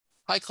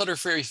Hi, Clutter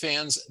Fairy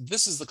fans.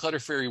 This is the Clutter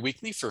Fairy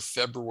Weekly for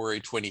February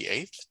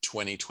 28th,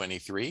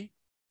 2023.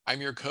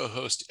 I'm your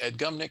co-host, Ed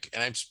Gumnick,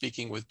 and I'm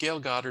speaking with Gayle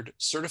Goddard,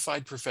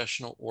 certified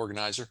professional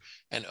organizer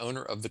and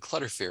owner of the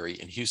Clutter Fairy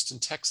in Houston,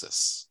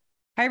 Texas.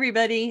 Hi,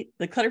 everybody.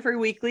 The Clutter Fairy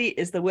Weekly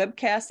is the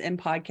webcast and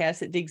podcast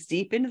that digs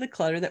deep into the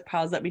clutter that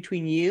piles up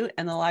between you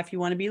and the life you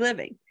want to be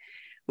living.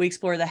 We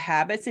explore the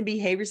habits and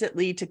behaviors that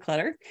lead to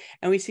clutter,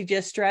 and we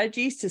suggest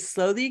strategies to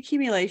slow the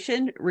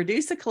accumulation,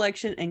 reduce the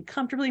collection, and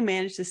comfortably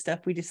manage the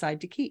stuff we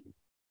decide to keep.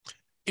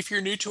 If you're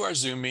new to our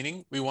Zoom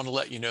meeting, we want to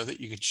let you know that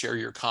you can share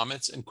your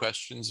comments and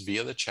questions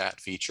via the chat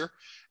feature,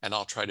 and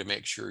I'll try to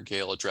make sure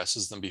Gayle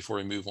addresses them before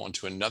we move on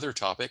to another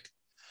topic.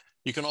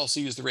 You can also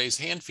use the raise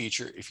hand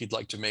feature if you'd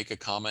like to make a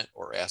comment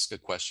or ask a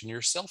question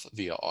yourself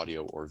via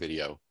audio or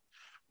video.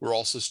 We're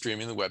also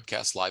streaming the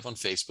webcast live on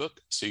Facebook,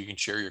 so you can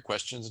share your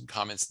questions and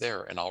comments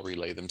there, and I'll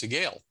relay them to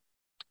Gayle.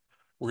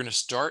 We're going to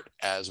start,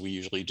 as we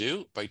usually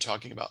do, by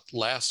talking about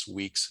last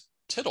week's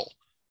Tittle,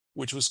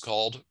 which was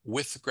called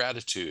With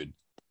Gratitude.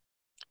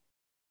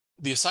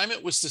 The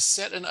assignment was to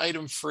set an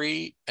item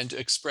free and to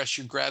express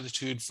your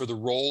gratitude for the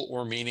role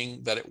or meaning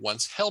that it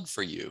once held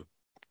for you.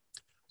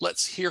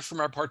 Let's hear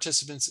from our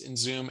participants in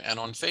Zoom and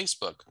on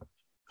Facebook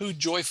who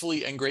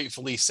joyfully and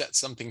gratefully set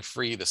something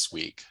free this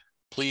week.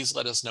 Please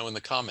let us know in the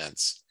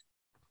comments.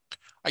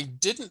 I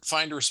didn't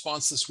find a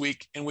response this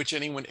week in which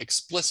anyone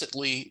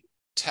explicitly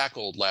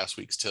tackled last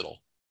week's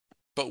Tittle,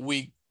 but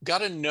we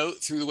got a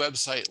note through the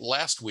website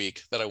last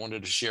week that I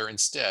wanted to share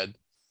instead,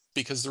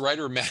 because the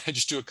writer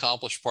managed to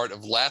accomplish part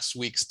of last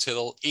week's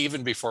Tittle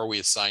even before we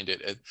assigned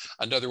it.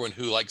 Another one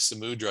who, like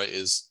Samudra,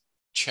 is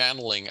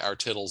channeling our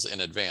Tittles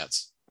in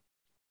advance.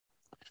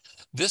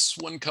 This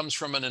one comes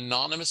from an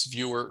anonymous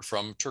viewer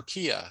from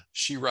Turkey.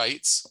 She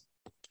writes,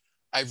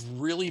 I've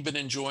really been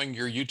enjoying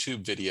your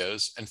YouTube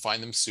videos and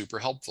find them super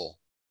helpful.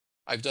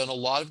 I've done a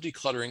lot of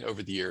decluttering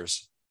over the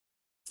years.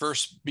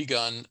 First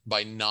begun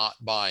by not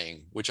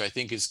buying, which I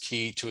think is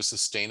key to a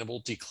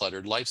sustainable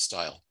decluttered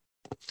lifestyle.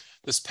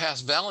 This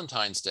past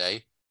Valentine's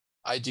Day,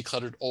 I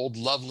decluttered old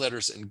love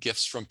letters and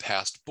gifts from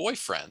past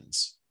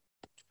boyfriends.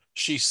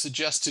 She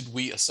suggested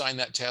we assign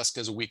that task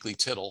as a weekly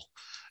Tittle.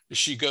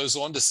 She goes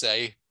on to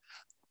say,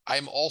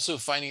 I'm also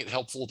finding it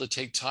helpful to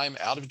take time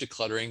out of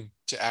decluttering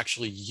to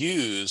actually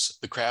use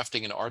the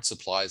crafting and art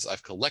supplies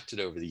I've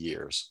collected over the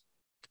years.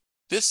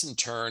 This, in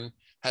turn,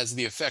 has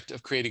the effect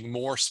of creating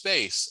more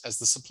space as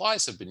the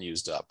supplies have been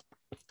used up.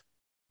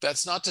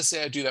 That's not to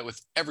say I do that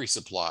with every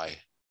supply.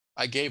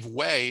 I gave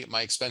away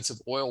my expensive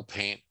oil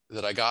paint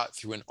that I got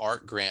through an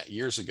art grant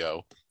years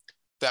ago.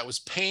 That was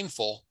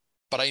painful,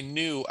 but I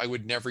knew I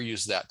would never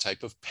use that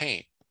type of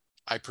paint.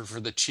 I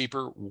prefer the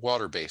cheaper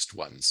water-based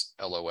ones,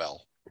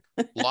 LOL.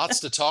 Lots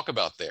to talk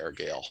about there,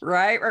 Gayle.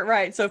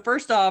 Right. So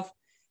first off,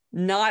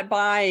 not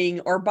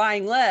buying or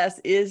buying less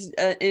is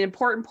an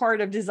important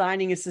part of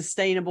designing a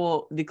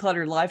sustainable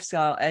decluttered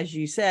lifestyle. As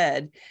you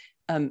said,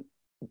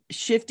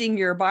 shifting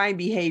your buying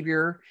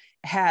behavior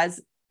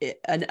has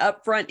an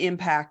upfront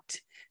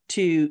impact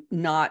to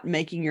not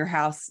making your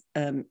house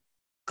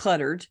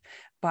cluttered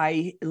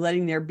by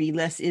letting there be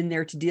less in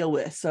there to deal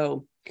with.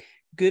 So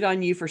good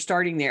on you for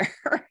starting there.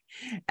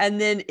 And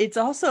then it's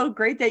also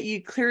great that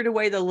you cleared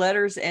away the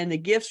letters and the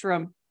gifts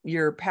from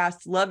your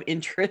past love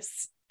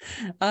interests.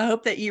 I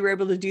hope that you were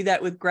able to do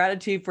that with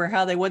gratitude for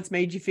how they once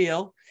made you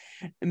feel.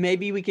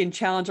 Maybe we can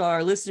challenge all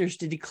our listeners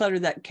to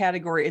declutter that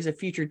category as a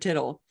future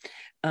Tittle.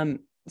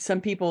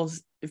 Some people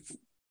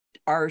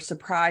are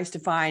surprised to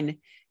find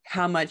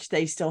how much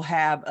they still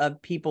have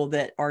of people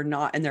that are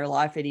not in their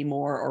life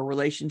anymore, or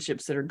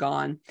relationships that are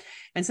gone.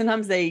 And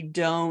sometimes they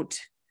don't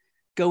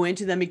go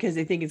into them because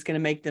they think it's going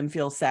to make them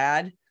feel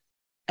sad.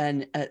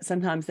 And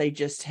sometimes they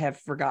just have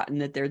forgotten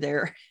that they're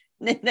there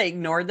and they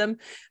ignore them.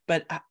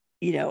 But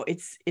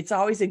it's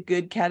always a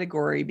good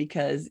category,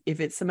 because if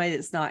it's somebody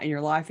that's not in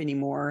your life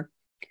anymore,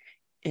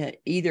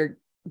 either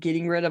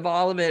getting rid of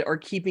all of it or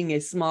keeping a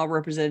small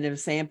representative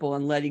sample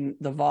and letting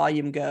the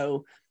volume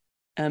go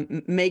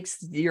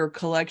makes your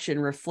collection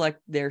reflect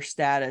their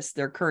status,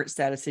 their current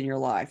status in your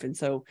life. And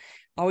so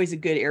always a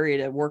good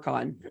area to work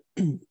on.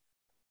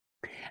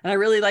 And I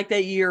really like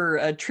that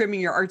you're trimming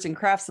your arts and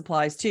crafts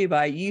supplies too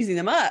by using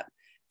them up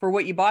for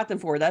what you bought them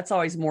for. That's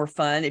always more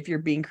fun if you're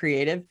being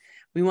creative.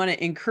 We want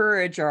to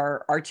encourage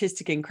our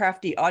artistic and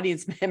crafty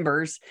audience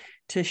members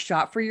to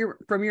shop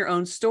from your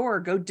own store.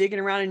 Go digging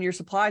around in your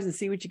supplies and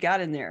see what you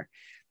got in there.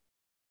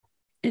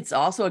 It's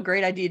also a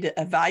great idea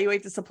to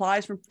evaluate the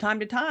supplies from time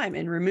to time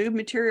and remove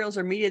materials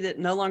or media that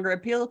no longer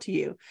appeal to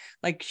you.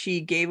 Like she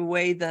gave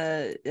away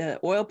the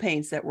oil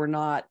paints that were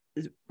not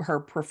her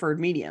preferred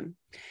medium.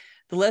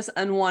 The less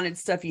unwanted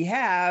stuff you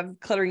have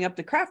cluttering up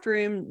the craft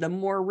room, the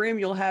more room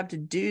you'll have to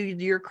do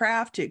your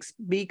craft, to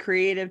be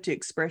creative, to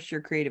express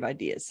your creative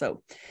ideas.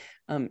 So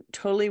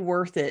totally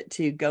worth it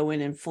to go in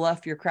and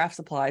fluff your craft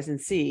supplies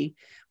and see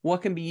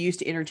what can be used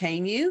to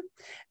entertain you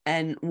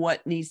and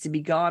what needs to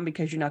be gone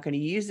because you're not going to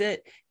use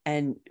it,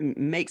 and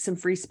make some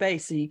free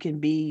space so you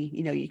can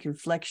you can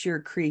flex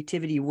your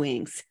creativity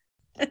wings,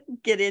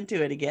 get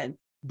into it again.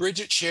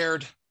 Bridget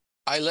shared,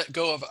 I let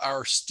go of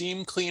our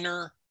steam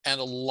cleaner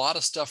and a lot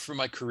of stuff from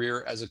my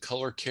career as a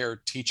color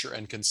care teacher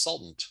and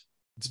consultant.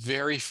 It's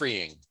very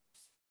freeing.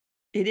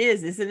 It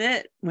is, isn't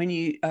it? When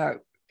you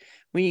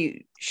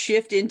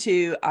shift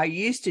into, I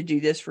used to do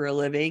this for a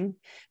living,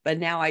 but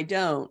now I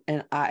don't.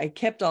 And I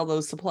kept all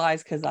those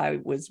supplies because I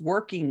was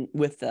working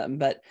with them.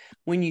 But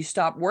when you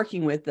stop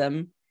working with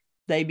them,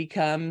 they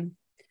become,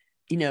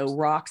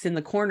 rocks in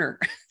the corner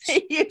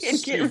you can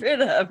get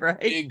rid of, right?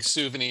 Big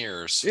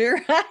souvenirs.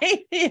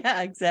 Right.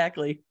 Yeah,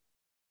 exactly.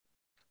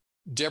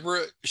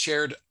 Deborah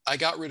shared, I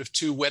got rid of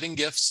 2 wedding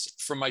gifts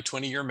from my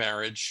 20-year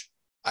marriage.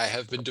 I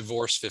have been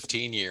divorced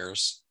 15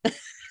 years.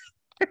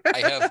 I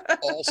have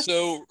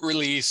also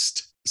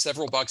released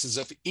several boxes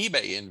of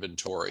eBay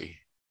inventory.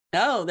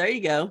 Oh, there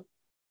you go.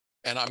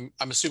 And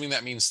I'm assuming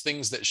that means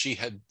things that she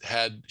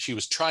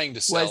was trying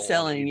to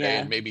sell on eBay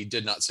and maybe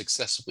did not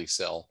successfully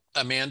sell.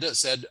 Amanda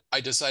said,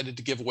 I decided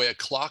to give away a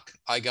clock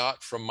I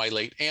got from my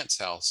late aunt's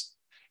house.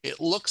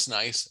 It looks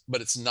nice, but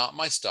it's not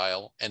my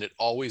style, and it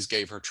always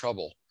gave her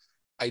trouble.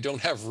 I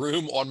don't have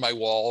room on my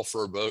wall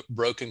for a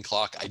broken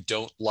clock I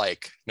don't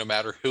like, no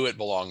matter who it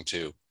belonged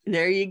to.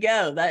 There you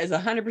go. That is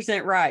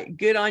 100% right.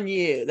 Good on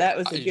you. That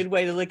was a good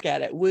way to look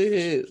at it.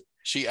 Woohoo.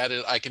 She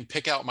added, I can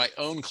pick out my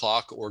own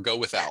clock or go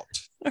without.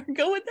 Or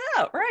go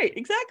without. Right.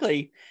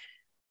 Exactly.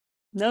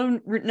 No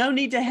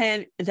need to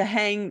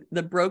hang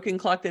the broken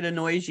clock that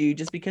annoys you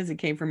just because it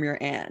came from your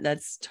aunt.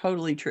 That's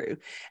totally true.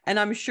 And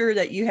I'm sure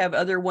that you have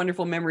other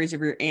wonderful memories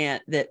of your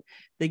aunt, that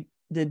the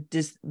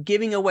just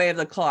giving away of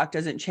the clock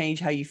doesn't change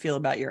how you feel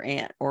about your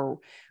aunt or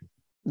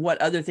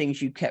what other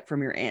things you kept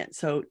from your aunt.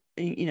 So,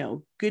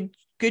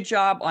 good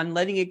job on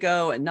letting it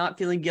go and not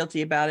feeling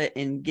guilty about it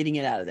and getting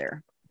it out of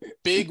there.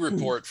 Big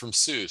report from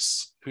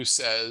Seuss, who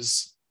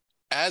says,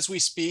 as we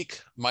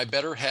speak, my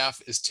better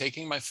half is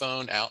taking my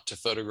phone out to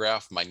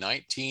photograph my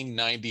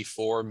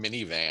 1994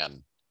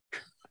 minivan.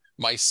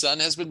 My son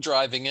has been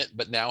driving it,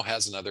 but now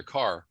has another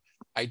car.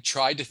 I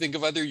tried to think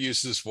of other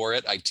uses for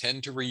it. I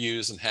tend to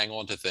reuse and hang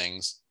on to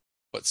things,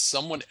 but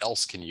someone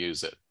else can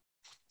use it.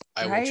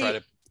 I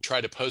will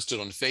try to post it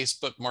on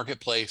Facebook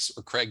Marketplace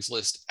or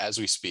Craigslist as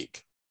we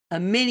speak. A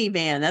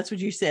minivan, that's what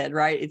you said,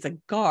 right? It's a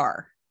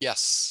car.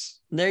 Yes.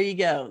 There you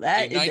go.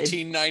 That is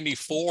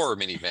 1994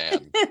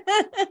 minivan.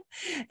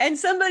 And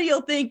somebody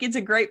will think it's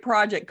a great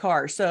project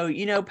car. So,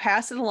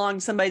 pass it along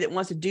to somebody that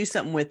wants to do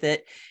something with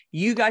it.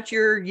 You got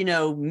your,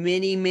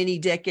 many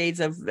decades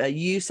of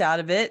use out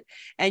of it.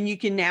 And you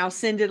can now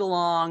send it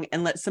along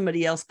and let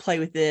somebody else play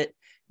with it,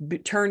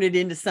 turn it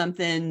into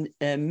something,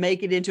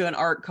 make it into an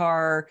art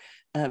car,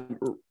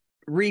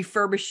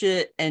 refurbish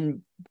it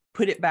and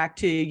put it back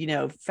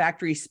to,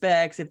 factory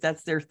specs, if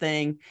that's their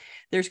thing.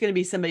 There's going to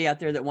be somebody out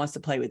there that wants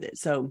to play with it.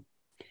 So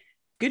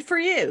good for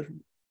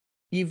you.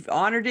 You've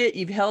honored it.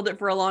 You've held it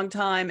for a long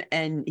time,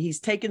 and he's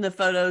taken the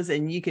photos,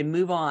 and you can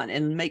move on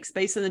and make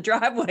space in the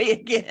driveway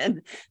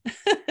again.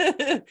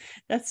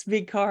 That's a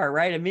big car,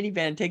 right? A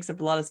minivan takes up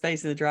a lot of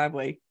space in the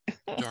driveway.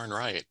 Darn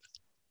right.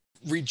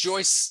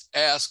 Rejoice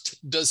asked,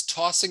 does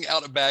tossing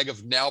out a bag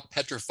of now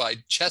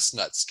petrified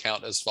chestnuts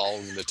count as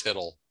following the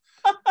Tittle?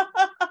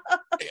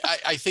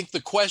 I think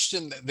the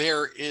question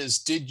there is,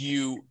 did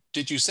you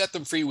set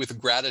them free with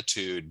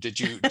gratitude? Did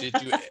you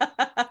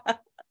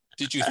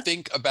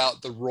think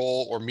about the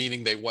role or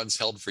meaning they once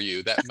held for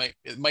you?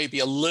 It might be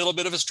a little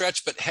bit of a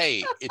stretch, but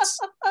hey, it's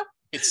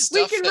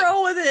stuff we can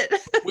roll with it.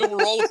 We will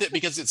roll with it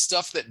because it's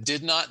stuff that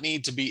did not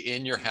need to be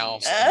in your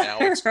house, and now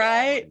it's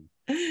right. gone.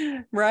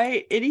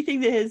 Right.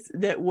 Anything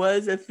that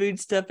was a food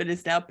stuff and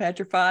is now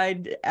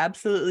petrified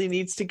absolutely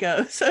needs to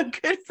go. So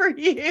good for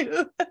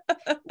you.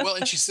 Well,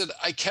 and she said,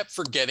 I kept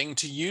forgetting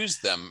to use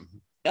them.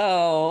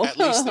 Oh, at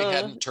least they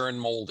hadn't turned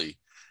moldy.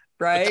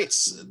 Right.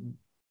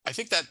 I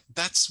think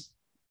that's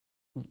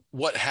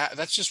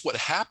just what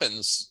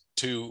happens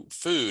to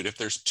food. If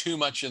there's too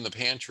much in the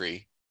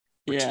pantry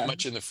or too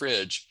much in the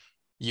fridge,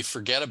 you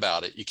forget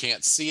about it. You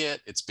can't see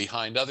it. It's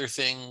behind other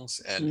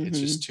things, and it's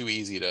just too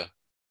easy to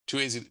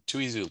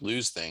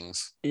lose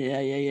things.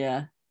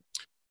 Yeah.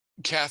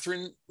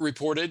 Catherine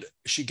reported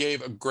she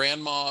gave a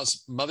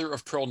grandma's mother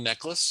of pearl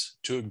necklace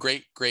to a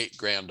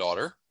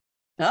great-great-granddaughter.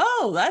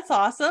 Oh, that's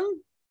awesome.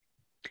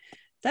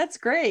 That's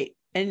great.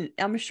 And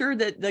I'm sure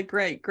that the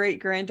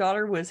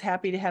great-great-granddaughter was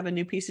happy to have a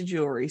new piece of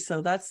jewelry.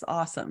 So that's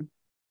awesome.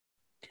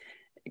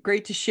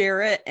 Great to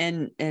share it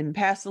and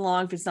pass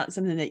along if it's not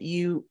something that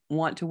you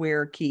want to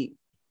wear or keep.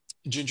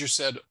 Ginger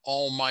said,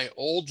 all my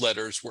old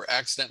letters were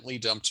accidentally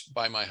dumped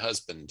by my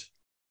husband.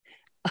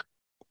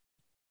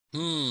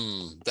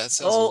 That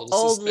sounds a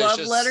little suspicious. Old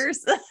love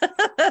letters.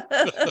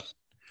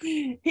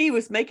 He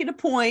was making a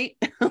point,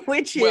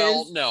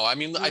 no, I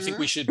mean, I think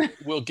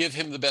we'll give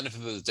him the benefit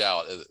of the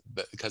doubt,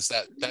 because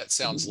that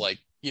sounds like,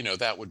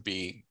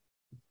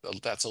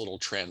 that's a little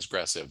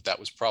transgressive. That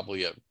was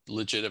probably a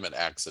legitimate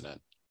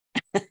accident.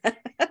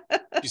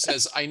 She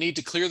says, I need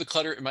to clear the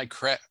clutter in my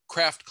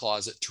craft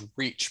closet to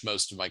reach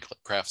most of my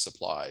craft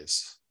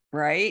supplies.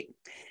 Right.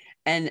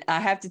 And I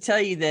have to tell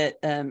you that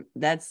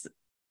that's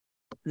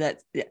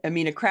I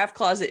mean, a craft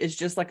closet is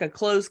just like a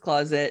clothes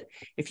closet.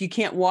 If you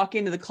can't walk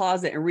into the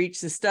closet and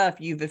reach the stuff,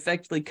 you've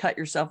effectively cut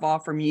yourself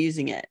off from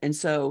using it. And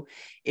so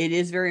it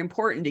is very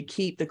important to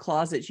keep the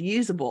closets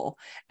usable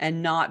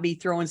and not be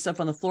throwing stuff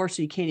on the floor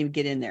so you can't even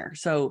get in there.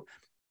 So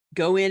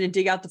go in and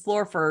dig out the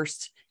floor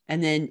first,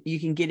 and then you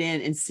can get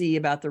in and see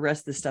about the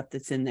rest of the stuff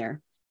that's in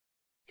there.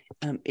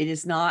 It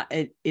is not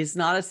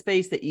a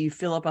space that you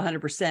fill up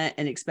 100%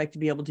 and expect to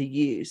be able to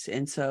use.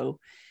 And so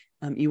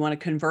you want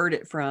to convert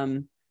it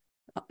from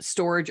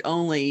storage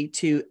only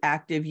to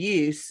active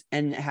use.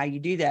 And how you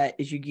do that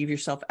is you give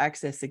yourself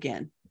access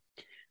again.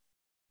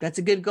 That's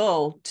a good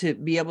goal, to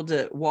be able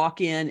to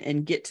walk in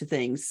and get to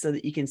things so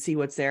that you can see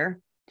what's there.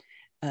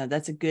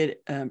 That's a good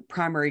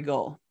primary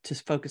goal to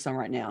focus on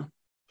right now.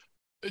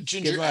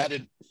 Ginger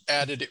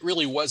added, it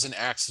really was an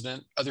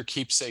accident. Other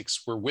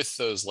keepsakes were with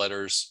those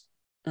letters,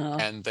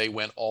 and they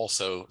went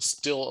also.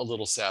 Still a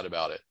little sad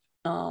about it.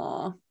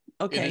 Oh,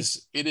 okay.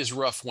 It is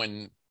rough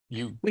when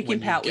you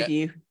pout with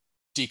you.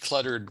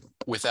 Decluttered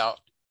without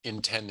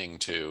intending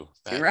to.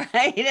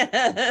 Right.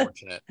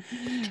 Unfortunate.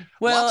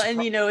 Well,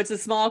 and it's a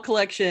small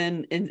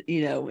collection, and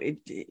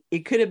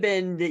it could have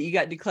been that you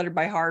got decluttered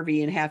by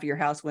Harvey and half of your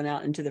house went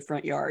out into the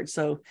front yard.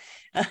 So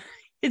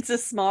it's a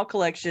small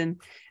collection,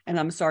 and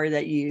I'm sorry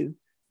that you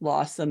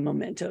lost some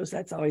mementos.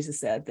 That's always a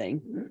sad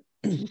thing.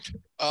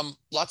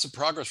 Lots of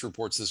progress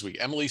reports this week.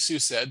 Emily Sue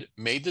said,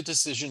 made the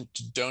decision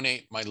to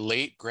donate my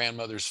late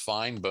grandmother's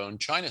fine bone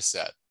china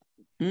set.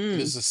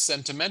 It is a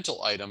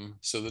sentimental item,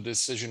 so the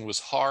decision was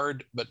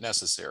hard but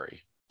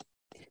necessary.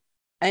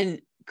 And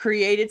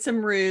created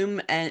some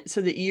room, and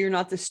so that you're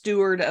not the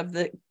steward of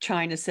the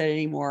china set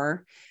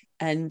anymore,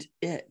 and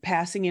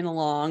passing it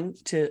along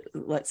to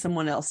let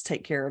someone else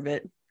take care of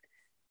it.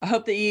 I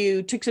hope that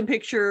you took some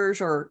pictures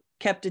or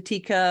kept a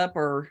teacup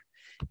or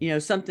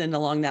something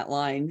along that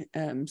line,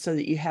 so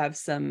that you have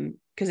some,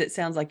 because it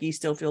sounds like you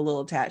still feel a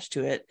little attached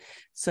to it.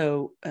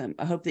 So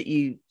I hope that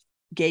you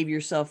gave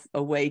yourself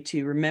a way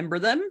to remember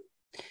them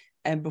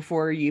and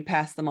before you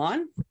pass them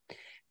on.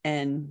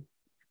 And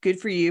good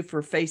for you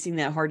for facing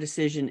that hard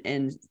decision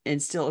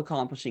and still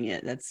accomplishing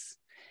it.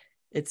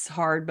 It's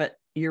hard, but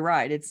you're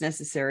right, it's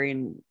necessary,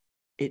 and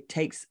it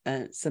takes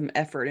some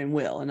effort and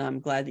will, and I'm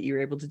glad that you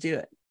were able to do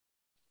it.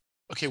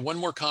 Okay, one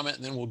more comment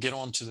and then we'll get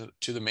on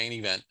to the main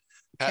event.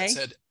 Pat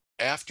said,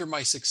 after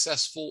my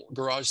successful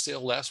garage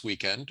sale last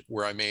weekend,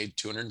 where I made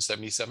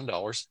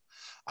 $277,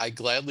 I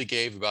gladly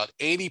gave about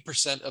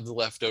 80% of the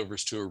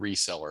leftovers to a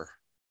reseller.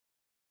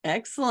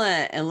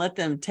 Excellent. And let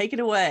them take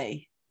it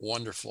away.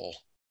 Wonderful.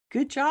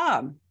 Good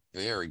job.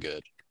 Very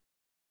good.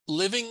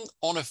 Living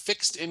on a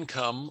fixed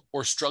income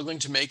or struggling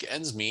to make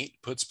ends meet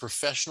puts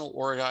professional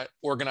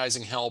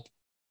organizing help,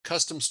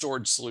 custom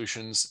storage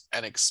solutions,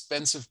 and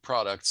expensive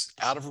products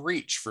out of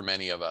reach for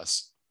many of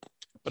us.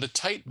 But a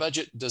tight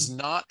budget does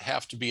not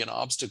have to be an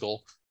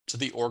obstacle to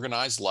the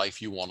organized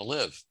life you want to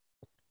live.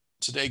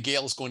 Today,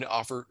 Gayle is going to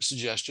offer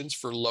suggestions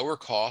for lower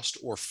cost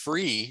or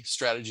free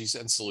strategies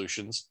and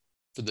solutions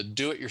for the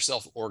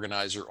do-it-yourself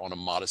organizer on a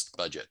modest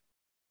budget.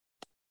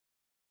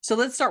 So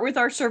let's start with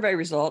our survey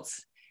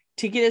results.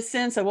 To get a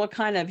sense of what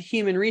kind of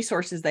human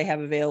resources they have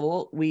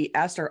available, we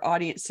asked our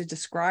audience to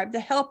describe the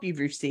help you've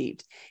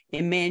received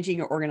in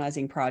managing or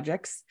organizing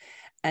projects.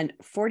 And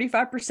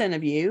 45%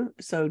 of you,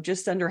 so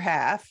just under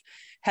half,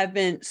 have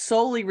been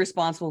solely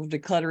responsible for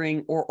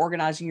decluttering or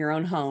organizing your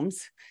own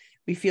homes.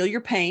 We feel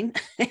your pain,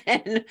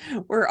 and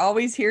we're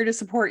always here to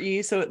support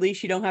you, so at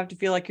least you don't have to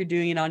feel like you're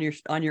doing it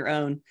on your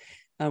own.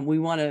 We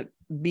want to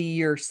be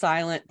your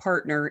silent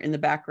partner in the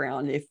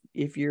background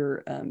if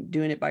you're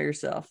doing it by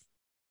yourself.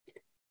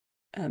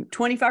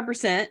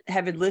 25%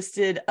 have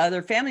enlisted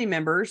other family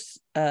members,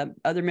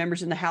 other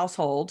members in the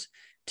household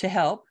to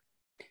help.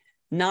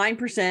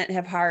 9%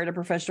 have hired a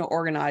professional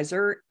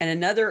organizer, and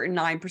another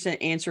 9%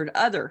 answered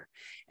other,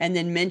 and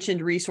then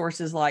mentioned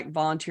resources like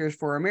Volunteers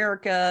for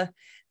America,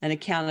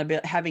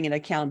 having an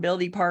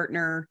accountability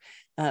partner,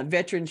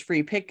 veterans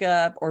free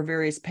pickup, or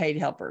various paid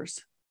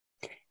helpers.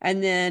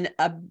 And then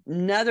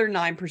another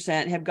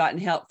 9% have gotten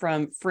help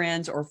from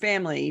friends or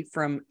family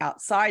from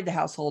outside the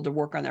household to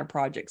work on their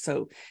projects.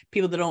 So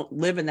people that don't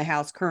live in the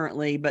house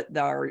currently, but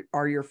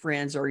are your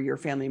friends or your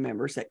family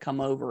members that come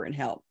over and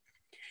help.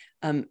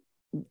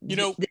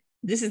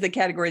 This is the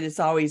category that's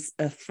always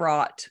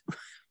fraught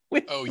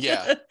with,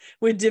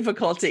 with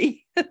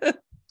difficulty.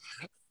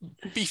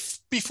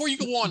 Before you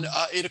go on,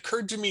 it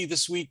occurred to me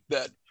this week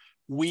that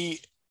we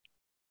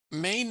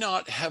may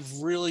not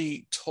have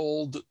really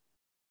told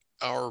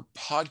our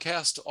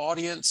podcast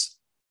audience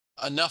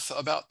enough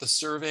about the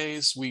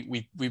surveys.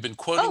 We've been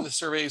quoting the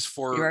surveys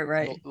for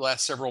the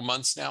last several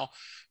months now,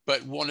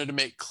 but wanted to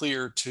make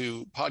clear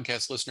to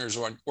podcast listeners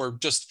or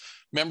just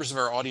members of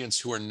our audience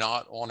who are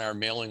not on our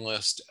mailing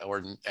list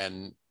or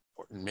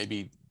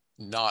maybe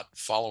not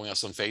following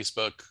us on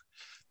Facebook.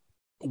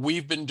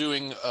 We've been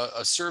doing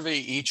a survey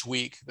each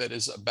week that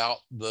is about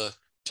the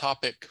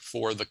topic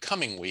for the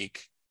coming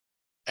week,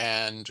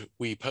 and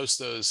we post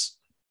those.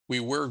 We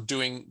were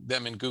doing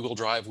them in Google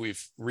Drive.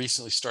 We've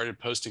recently started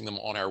posting them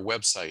on our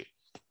website.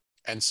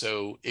 And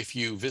so if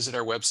you visit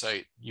our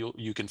website,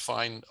 you can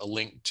find a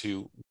link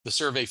to the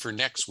survey for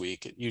next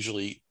week. It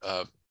usually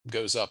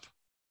goes up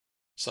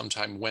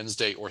sometime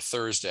Wednesday or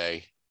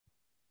Thursday.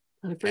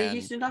 And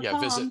yeah,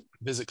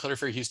 visit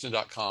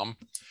clutterfairyhouston.com.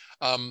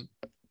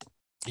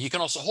 You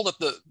can also hold up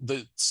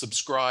the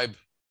subscribe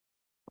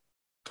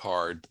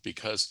card,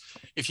 because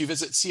if you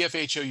visit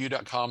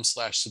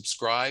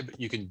cfhou.com/subscribe,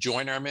 you can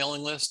join our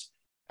mailing list,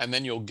 and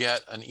then you'll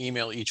get an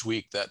email each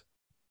week that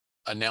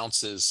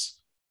announces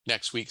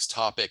next week's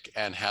topic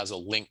and has a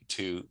link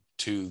to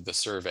the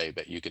survey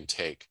that you can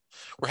take.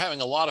 We're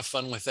having a lot of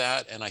fun with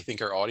that, and I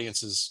think our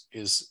audience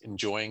is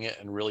enjoying it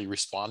and really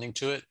responding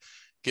to it.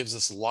 Gives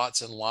us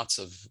lots and lots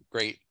of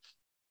great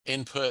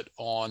input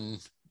on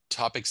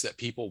topics that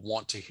people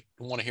want to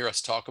hear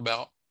us talk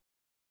about.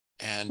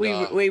 And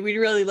we'd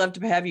really love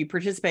to have you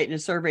participate in a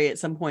survey at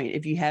some point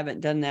if you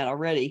haven't done that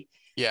already.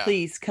 Yeah,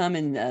 please come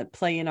and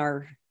play in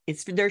our.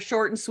 They're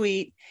short and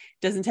sweet.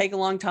 Doesn't take a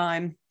long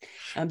time.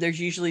 There's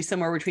usually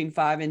somewhere between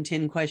 5 and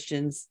 10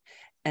 questions,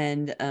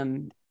 and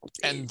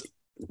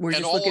we're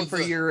just looking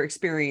for your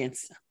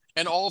experience.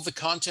 And all of the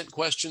content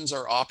questions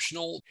are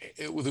optional.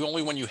 The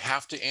only one you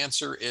have to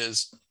answer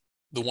is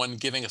the one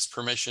giving us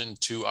permission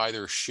to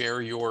either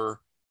share your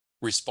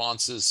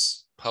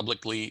responses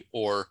publicly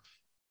or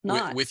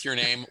with your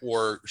name,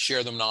 or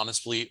share them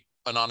anonymously,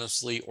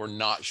 or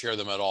not share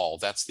them at all.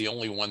 That's the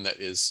only one that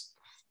is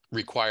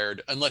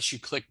required, unless you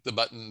click the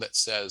button that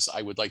says,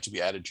 I would like to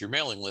be added to your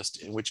mailing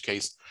list, in which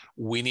case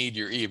we need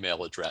your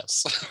email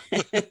address.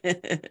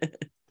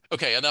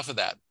 Okay, enough of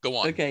that. Go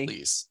on,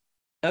 please.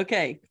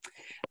 Okay.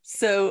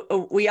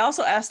 So we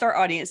also asked our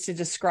audience to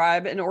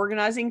describe an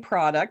organizing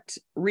product,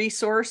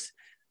 resource,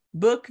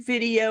 book,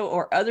 video,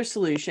 or other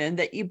solution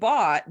that you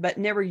bought but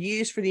never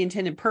used for the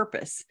intended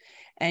purpose.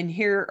 And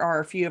here are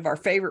a few of our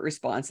favorite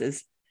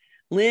responses.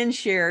 Lynn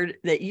shared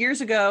that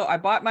years ago, I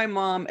bought my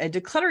mom a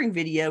decluttering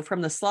video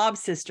from the Slob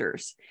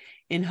Sisters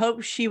in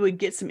hopes she would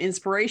get some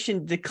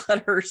inspiration to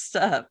declutter her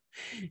stuff.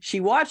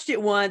 She watched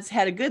it once,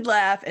 had a good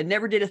laugh, and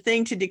never did a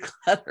thing to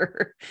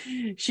declutter.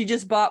 She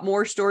just bought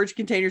more storage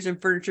containers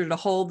and furniture to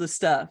hold the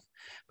stuff,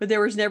 but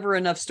there was never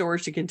enough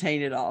storage to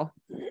contain it all.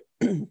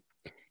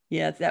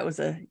 Yeah, that was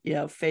a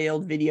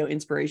failed video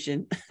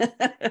inspiration.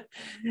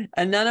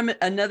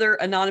 Another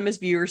anonymous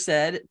viewer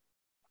said,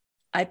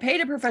 I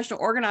paid a professional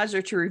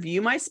organizer to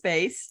review my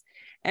space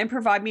and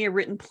provide me a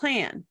written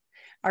plan.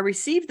 I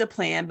received the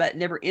plan, but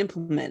never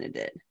implemented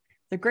it.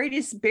 The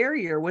greatest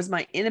barrier was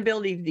my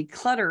inability to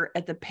declutter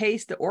at the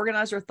pace the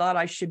organizer thought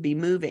I should be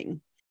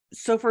moving.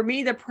 So for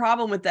me, the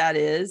problem with that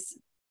is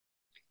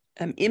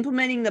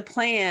implementing the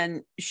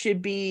plan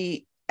should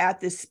be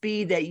at the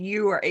speed that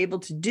you are able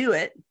to do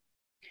it.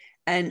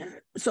 And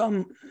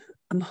so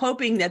I'm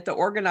hoping that the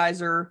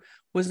organizer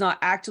was not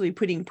actually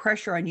putting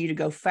pressure on you to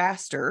go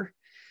faster.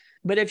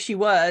 But if she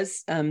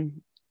was,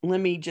 let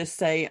me just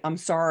say, I'm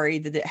sorry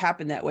that it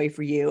happened that way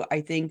for you.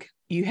 I think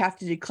you have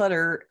to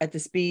declutter at the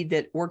speed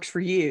that works for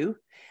you,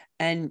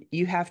 and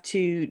you have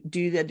to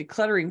do the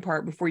decluttering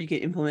part before you can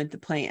implement the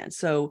plan.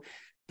 So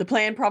the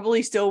plan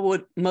probably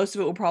most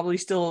of it will probably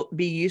still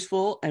be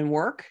useful and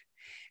work.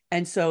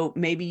 And so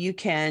maybe you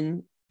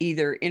can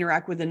either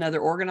interact with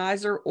another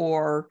organizer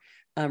or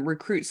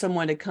recruit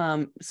someone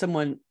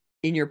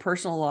in your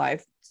personal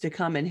life to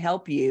come and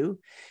help you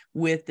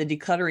with the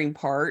decluttering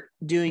part,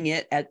 doing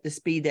it at the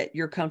speed that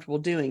you're comfortable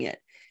doing it.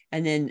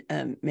 And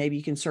then maybe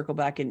you can circle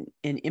back and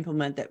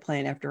implement that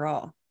plan after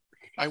all.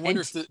 I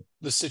wonder if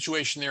the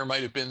situation there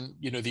might have been,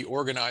 the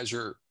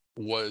organizer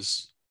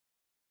was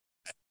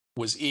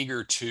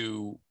eager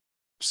to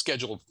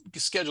schedule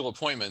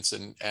appointments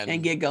and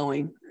get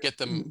going, get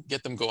them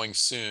going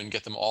soon,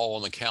 get them all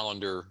on the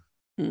calendar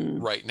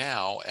right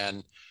now.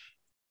 And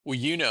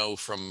well,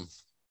 from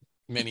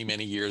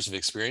many years of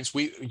experience,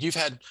 you've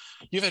had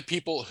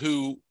people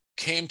who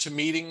came to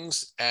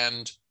meetings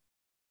and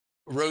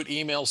wrote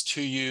emails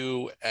to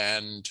you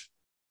and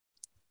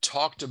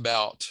talked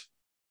about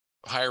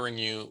hiring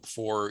you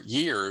for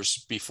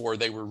years before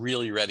they were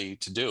really ready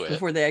to do it,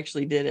 before they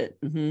actually did it.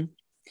 Mm-hmm.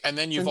 And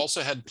then you've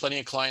also had plenty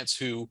of clients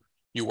who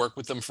you work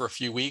with them for a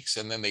few weeks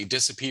and then they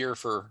disappear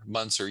for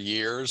months or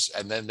years,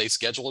 and then they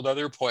schedule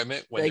another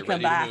appointment when they're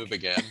ready to move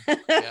again.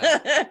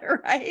 Yeah.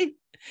 Right.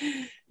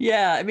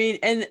 Yeah. I mean,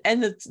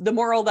 and the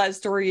moral of that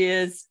story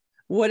is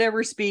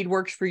whatever speed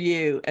works for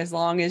you, as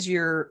long as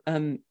you're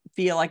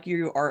feel like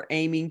you are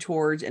aiming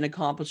towards and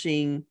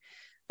accomplishing,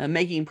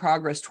 making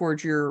progress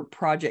towards your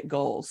project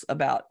goals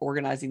about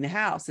organizing the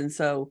house. And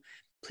so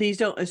please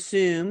don't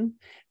assume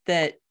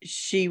that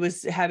she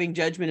was having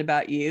judgment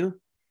about you.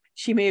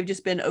 She may have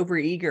just been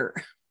overeager.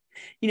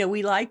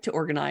 We like to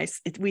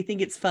organize. We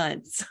think it's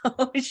fun.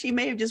 So she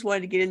may have just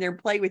wanted to get in there and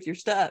play with your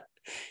stuff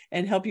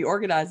and help you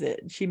organize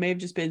it. She may have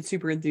just been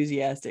super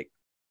enthusiastic.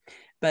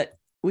 But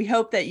we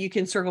hope that you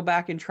can circle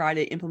back and try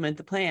to implement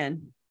the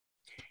plan.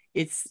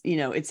 It's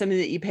something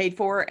that you paid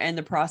for, and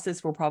the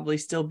process will probably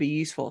still be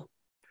useful.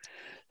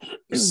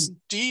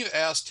 Steve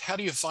asked, how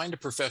do you find a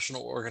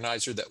professional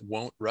organizer that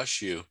won't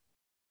rush you?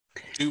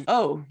 Do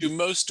Oh, do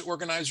most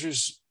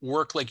organizers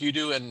work like you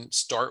do and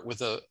start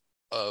with a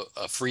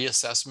free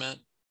assessment?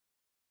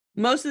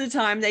 most of the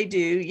time they do,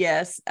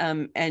 yes.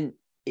 And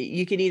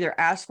you can either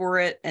ask for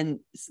it, and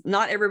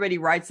not everybody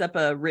writes up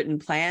a written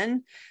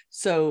plan.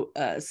 So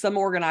some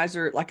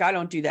organizer, like I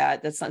don't do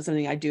that. That's not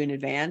something I do in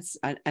advance.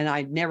 And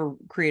I never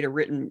create a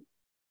written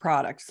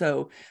product.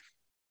 So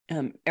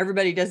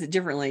everybody does it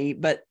differently,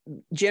 but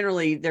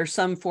generally there's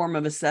some form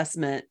of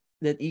assessment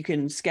that you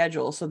can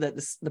schedule so that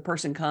the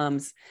person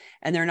comes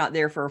and they're not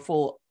there for a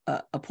full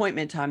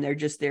appointment time. They're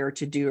just there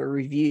to do a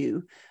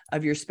review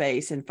of your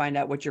space and find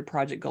out what your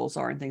project goals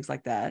are and things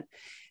like that.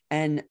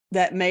 And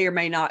that may or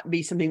may not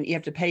be something that you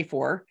have to pay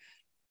for,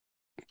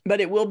 but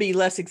it will be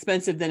less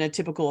expensive than a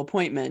typical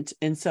appointment.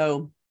 And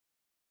so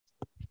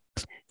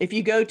if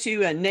you go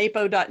to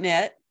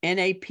napo.net,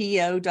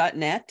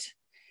 napo.net,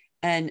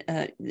 and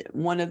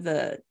one of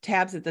the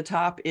tabs at the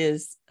top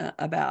is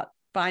about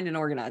find an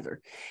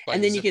organizer. By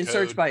And then you can zip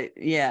search code? by,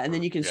 yeah, and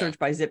then you can Yeah. search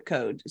by zip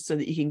code so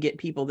that you can get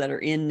people that are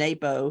in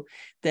NAPO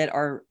that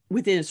are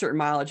within a certain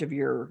mileage of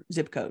your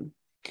zip code.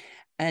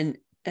 And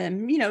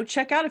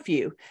check out a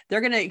few.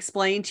 They're going to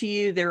explain to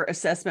you their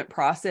assessment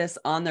process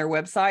on their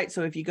website.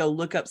 So if you go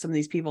look up some of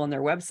these people on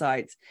their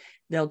websites,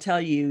 they'll tell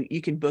you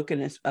you can book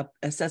an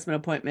assessment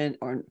appointment,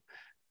 or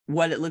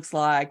what it looks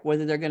like,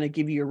 whether they're going to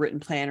give you a written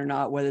plan or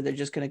not, whether they're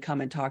just going to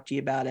come and talk to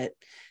you about it.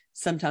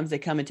 Sometimes they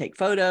come and take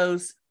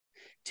photos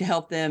to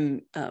help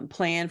them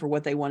plan for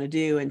what they want to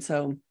do. And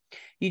so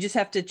you just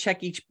have to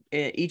check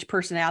each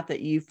person out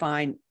that you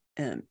find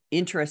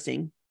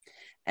interesting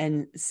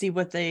and see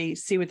what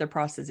their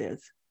process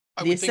is.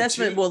 The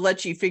assessment will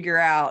let you figure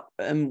out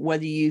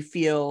whether you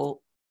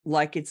feel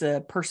like it's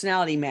a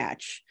personality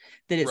match,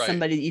 that it's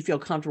somebody that you feel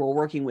comfortable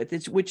working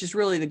with, which is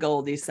really the goal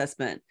of the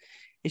assessment.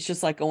 It's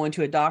just like going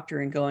to a doctor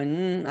and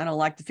going, I don't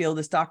like the feel of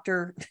this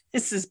doctor.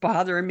 This is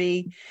bothering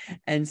me.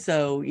 And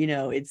so,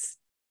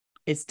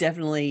 it's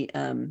definitely,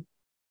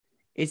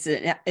 it's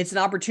an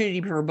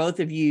opportunity for both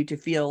of you to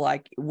feel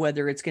like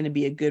whether it's going to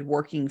be a good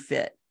working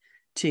fit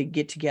to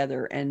get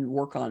together and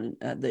work on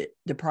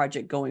the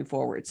project going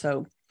forward.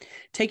 So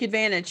take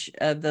advantage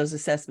of those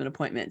assessment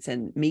appointments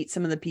and meet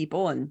some of the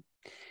people. And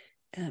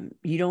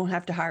you don't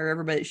have to hire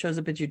everybody that shows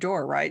up at your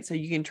door, right? So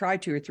you can try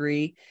 2 or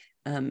 3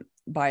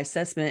 by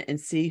assessment and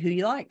see who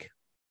you like,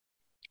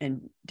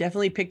 and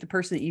definitely pick the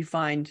person that you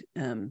find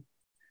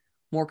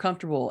more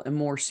comfortable and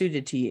more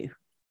suited to you.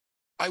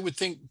 I would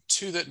think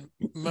too that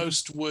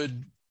most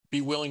would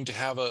be willing to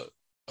have a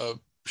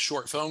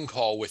short phone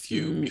call with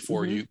you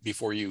before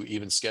you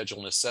even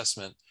schedule an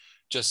assessment,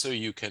 just so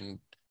you can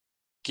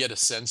get a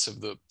sense of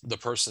the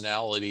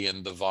personality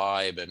and the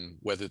vibe and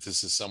whether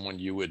this is someone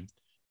you would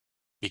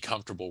be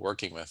comfortable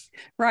working with.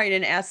 Right.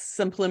 And ask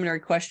some preliminary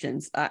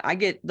questions. I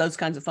get those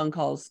kinds of phone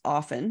calls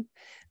often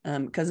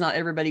because not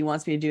everybody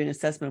wants me to do an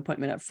assessment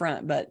appointment up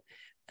front, but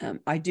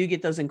I do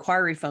get those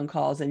inquiry phone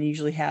calls and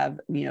usually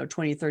have, 20,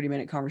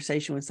 30-minute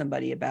conversation with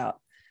somebody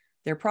about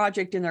their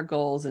project and their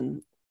goals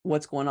and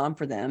what's going on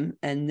for them.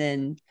 And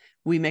then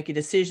we make a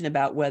decision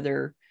about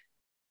whether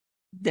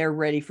they're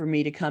ready for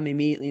me to come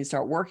immediately and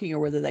start working, or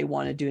whether they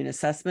want to do an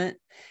assessment.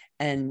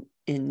 And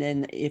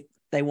then if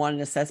they want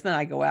an assessment,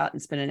 I go out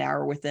and spend an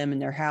hour with them in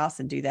their house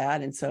and do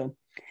that. And so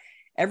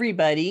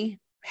everybody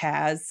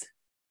has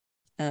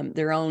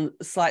their own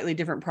slightly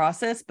different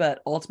process, but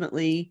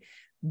ultimately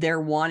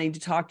they're wanting to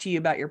talk to you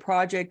about your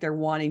project. They're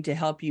wanting to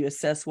help you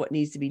assess what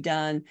needs to be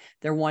done.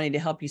 They're wanting to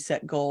help you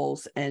set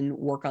goals and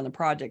work on the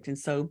project. And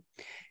so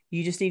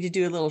you just need to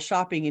do a little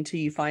shopping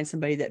until you find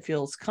somebody that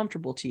feels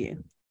comfortable to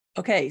you.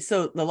 Okay,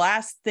 so the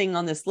last thing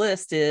on this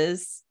list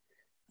is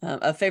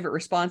of favorite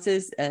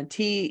responses.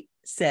 T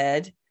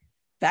said,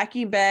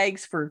 vacuum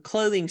bags for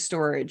clothing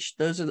storage.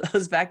 Those are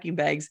those vacuum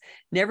bags.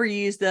 Never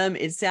used them.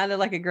 It sounded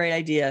like a great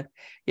idea.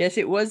 Yes,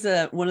 it was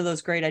one of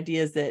those great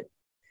ideas that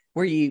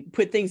where you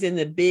put things in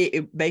the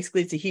big,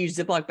 basically it's a huge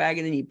Ziploc bag,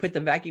 and then you put the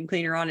vacuum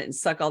cleaner on it and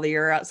suck all the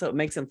air out so it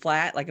makes them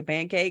flat like a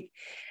pancake.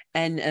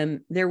 And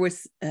there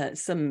was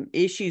some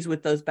issues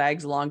with those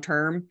bags long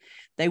term.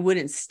 They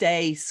wouldn't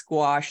stay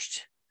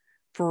squashed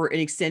for an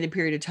extended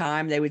period of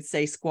time. They would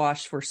stay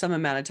squashed for some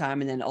amount of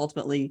time, and then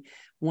ultimately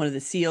one of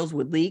the seals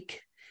would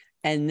leak,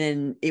 and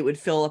then it would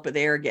fill up with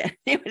air again.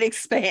 It would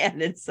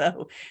expand. And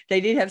so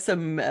they did have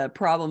some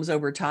problems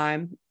over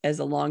time as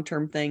a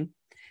long-term thing.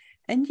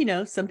 And,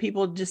 some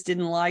people just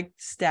didn't like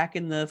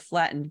stacking the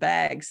flattened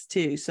bags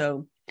too.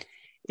 So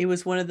it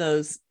was one of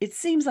those, it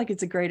seems like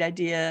it's a great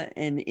idea.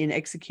 And in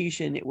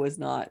execution, it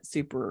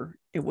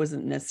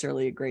wasn't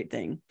necessarily a great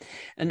thing.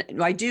 And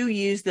I do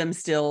use them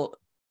still,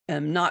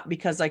 not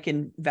because I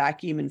can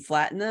vacuum and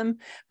flatten them,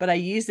 but I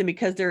use them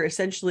because they're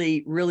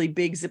essentially really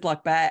big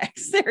Ziploc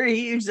bags. They're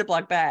huge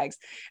Ziploc bags.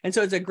 And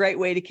so it's a great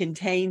way to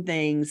contain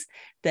things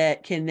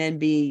that can then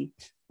be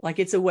like,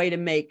 it's a way to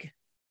make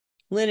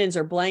linens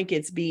or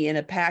blankets be in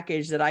a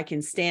package that I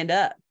can stand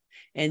up,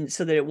 and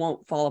so that it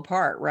won't fall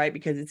apart, right?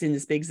 Because it's in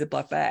this big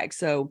Ziploc bag.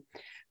 So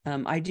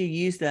I do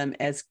use them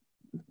as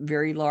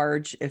very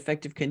large,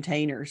 effective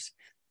containers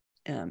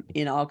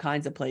in all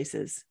kinds of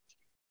places.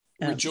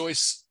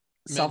 Rejoice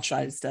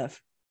soft-sided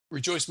stuff.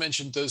 Rejoice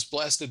mentioned those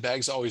blasted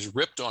bags always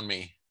ripped on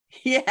me.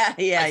 Yeah,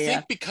 I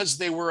think because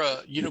they were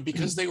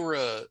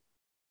a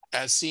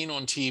as seen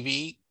on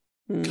TV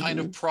kind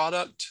of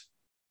product,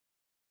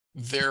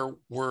 there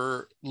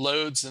were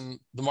loads and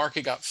the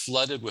market got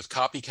flooded with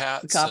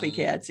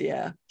copycats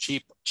yeah.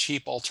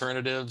 cheap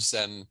alternatives.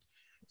 And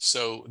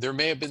so there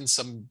may have been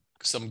some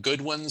good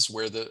ones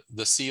where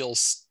the seal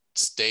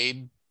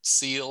stayed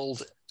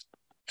sealed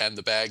and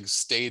the bag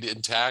stayed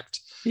intact.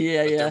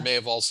 Yeah, but yeah. there may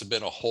have also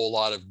been a whole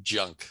lot of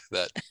junk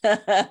that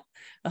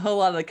a whole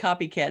lot of the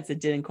copycats that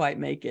didn't quite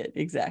make it.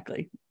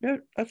 Exactly. Yeah,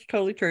 that's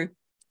totally true.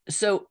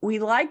 So we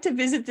like to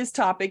visit this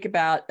topic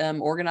about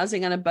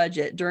organizing on a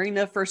budget during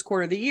the first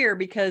quarter of the year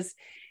because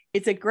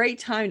it's a great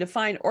time to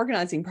find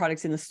organizing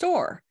products in the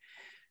store.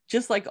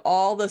 Just like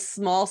all the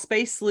small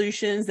space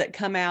solutions that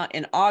come out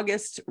in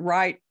August,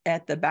 right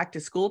at the back to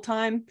school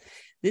time,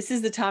 this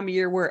is the time of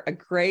year where a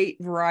great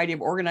variety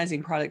of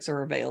organizing products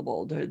are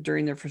available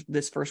during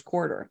this first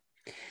quarter.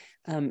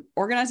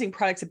 Organizing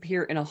products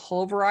appear in a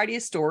whole variety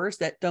of stores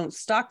that don't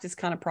stock this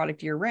kind of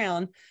product year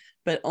round,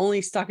 but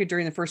only stock it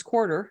during the first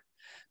quarter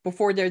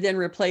before they're then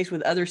replaced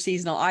with other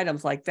seasonal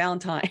items like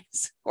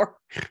Valentine's or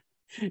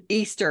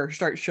Easter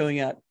start showing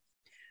up.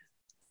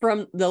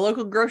 From the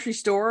local grocery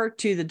store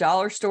to the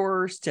dollar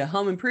stores to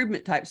home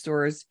improvement type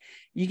stores,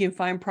 you can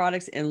find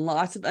products in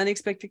lots of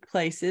unexpected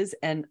places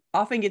and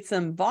often get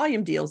some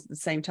volume deals at the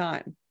same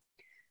time.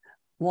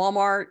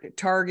 Walmart,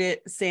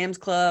 Target, Sam's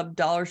Club,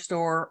 Dollar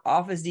Store,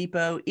 Office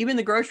Depot, even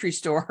the grocery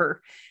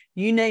store,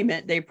 you name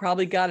it, they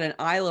probably got an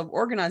aisle of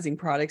organizing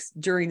products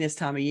during this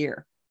time of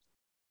year.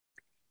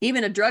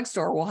 Even a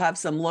drugstore will have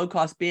some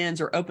low-cost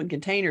bins or open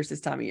containers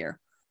this time of year.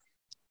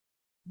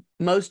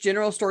 Most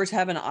general stores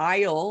have an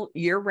aisle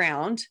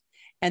year-round,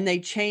 and they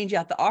change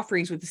out the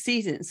offerings with the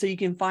season. So you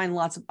can find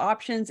lots of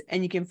options,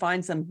 and you can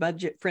find some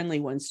budget-friendly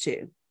ones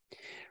too.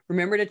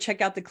 Remember to check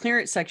out the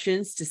clearance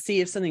sections to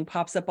see if something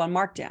pops up on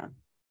markdown.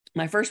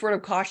 My first word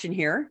of caution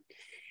here,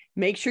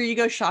 make sure you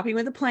go shopping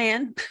with a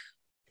plan.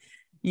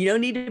 You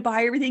don't need to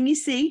buy everything you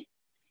see,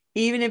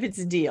 even if it's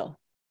a deal.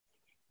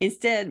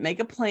 Instead,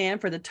 make a plan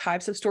for the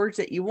types of storage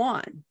that you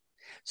want.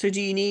 So do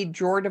you need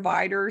drawer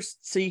dividers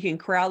so you can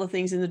corral the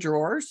things in the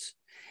drawers?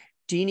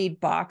 Do you need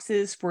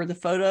boxes for the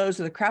photos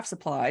or the craft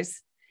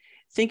supplies?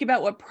 Think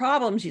about what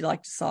problems you'd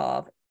like to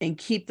solve and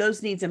keep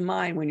those needs in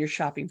mind when you're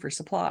shopping for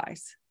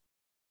supplies.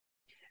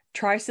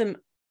 Try some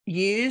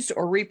used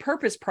or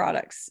repurposed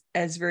products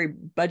as very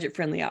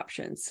budget-friendly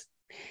options.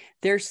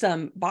 There's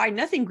some buy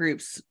nothing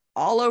groups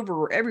all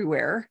over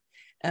everywhere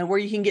and where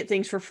you can get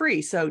things for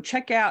free. So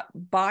check out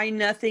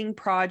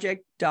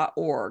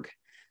buynothingproject.org,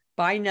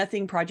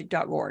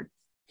 buynothingproject.org,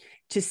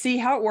 to see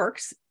how it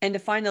works and to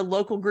find the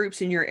local groups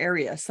in your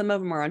area. Some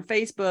of them are on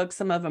Facebook,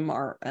 some of them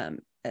are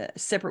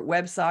separate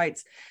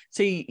websites.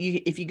 So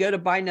if you go to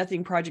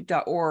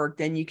buynothingproject.org,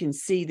 then you can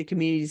see the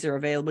communities that are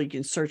available. You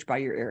can search by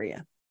your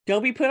area.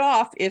 Don't be put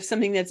off if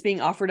something that's being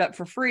offered up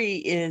for free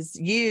is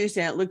used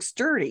and it looks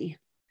dirty.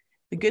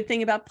 The good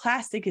thing about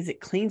plastic is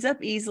it cleans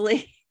up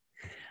easily.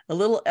 A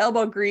little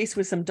elbow grease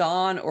with some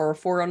Dawn or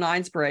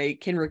 409 spray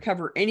can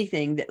recover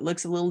anything that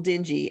looks a little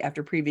dingy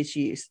after previous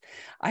use.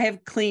 I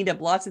have cleaned up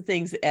lots of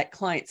things at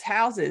clients'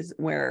 houses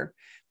where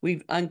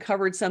we've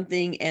uncovered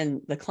something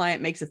and the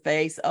client makes a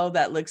face, oh,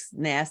 that looks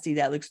nasty,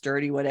 that looks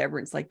dirty, whatever.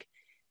 It's like,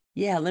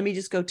 yeah, let me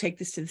just go take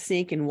this to the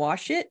sink and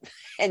wash it.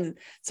 And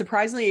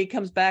surprisingly, it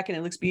comes back and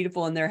it looks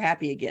beautiful and they're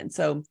happy again.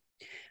 So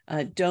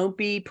don't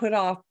be put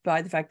off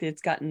by the fact that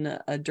it's gotten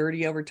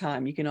dirty over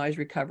time. You can always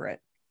recover it.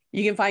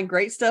 You can find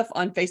great stuff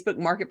on Facebook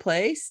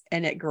Marketplace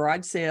and at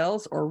garage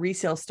sales or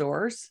resale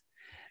stores.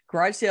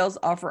 Garage sales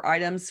offer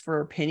items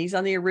for pennies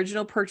on the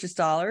original purchase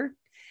dollar.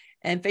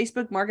 And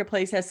Facebook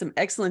Marketplace has some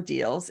excellent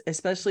deals,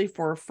 especially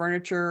for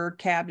furniture,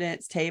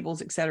 cabinets,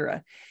 tables,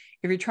 etc.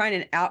 If you're trying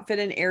to outfit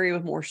an area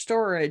with more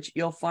storage,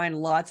 you'll find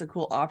lots of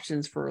cool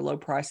options for low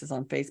prices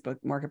on Facebook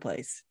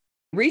Marketplace.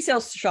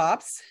 Resale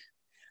shops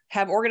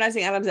have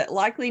organizing items that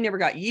likely never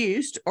got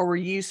used or were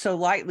used so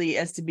lightly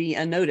as to be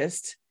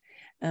unnoticed.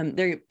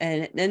 They're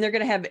going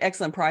to have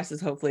excellent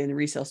prices, hopefully, in the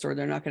resale store.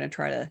 They're not going to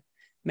try to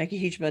make a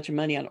huge bunch of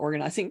money on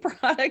organizing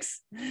products.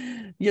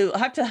 You'll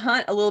have to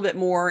hunt a little bit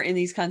more in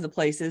these kinds of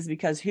places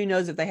because who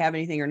knows if they have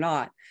anything or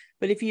not.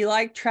 But if you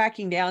like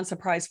tracking down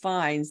surprise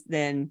finds,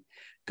 then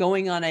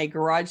going on a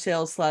garage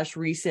sale /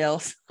 resale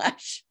 /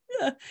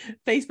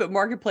 Facebook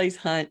Marketplace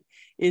hunt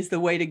is the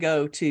way to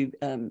go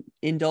to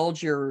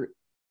indulge your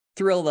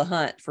thrill of the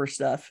hunt for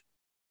stuff.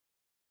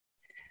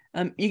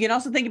 You can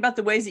also think about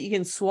the ways that you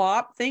can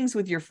swap things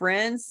with your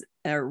friends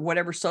or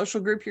whatever social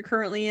group you're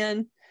currently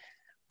in.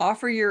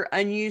 Offer your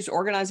unused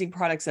organizing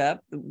products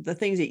up, the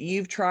things that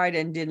you've tried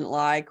and didn't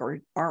like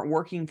or aren't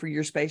working for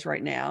your space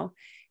right now,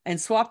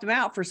 and swap them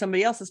out for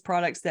somebody else's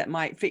products that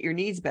might fit your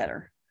needs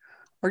better.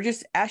 Or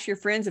just ask your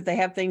friends if they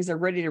have things they're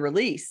ready to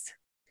release.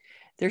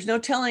 There's no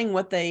telling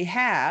what they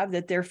have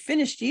that they're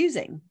finished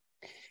using.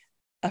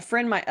 A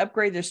friend might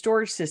upgrade their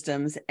storage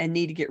systems and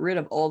need to get rid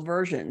of old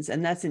versions,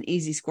 and that's an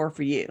easy score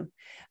for you.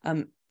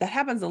 That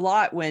happens a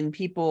lot when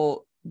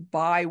people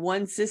buy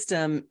one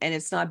system and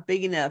it's not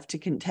big enough to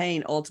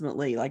contain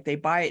ultimately. Like they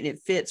buy it and it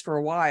fits for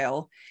a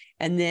while,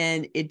 and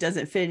then it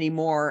doesn't fit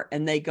anymore,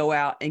 and they go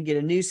out and get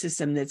a new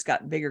system that's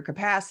got bigger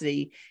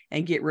capacity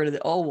and get rid of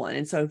the old one.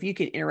 And so if you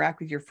can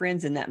interact with your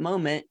friends in that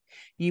moment,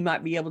 you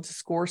might be able to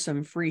score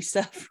some free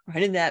stuff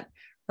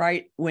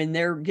right when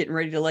they're getting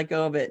ready to let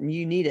go of it and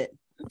you need it.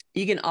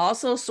 You can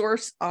also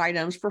source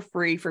items for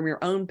free from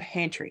your own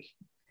pantry.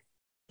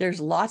 There's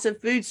lots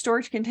of food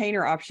storage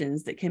container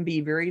options that can be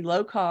very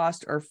low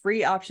cost or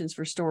free options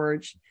for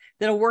storage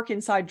that'll work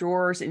inside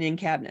drawers and in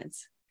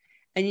cabinets.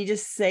 And you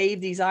just save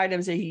these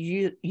items as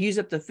you use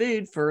up the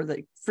food for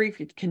the free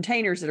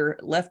containers that are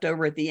left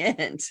over at the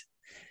end.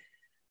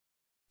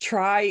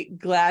 Try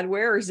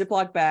Gladware or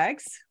Ziploc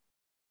bags.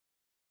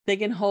 They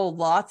can hold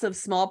lots of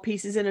small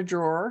pieces in a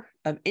drawer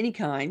of any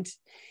kind.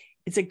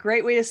 It's a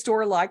great way to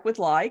store like with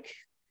like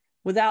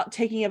without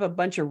taking up a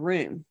bunch of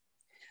room.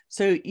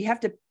 So you have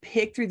to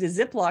pick through the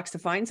Ziplocs to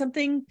find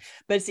something,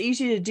 but it's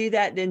easier to do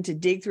that than to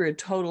dig through a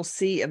total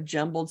sea of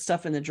jumbled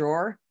stuff in the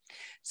drawer.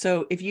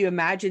 So if you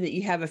imagine that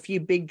you have a few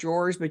big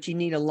drawers, but you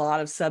need a lot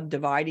of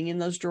subdividing in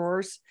those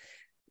drawers,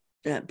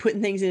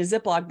 putting things in a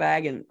Ziploc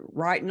bag and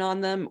writing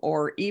on them,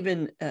 or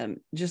even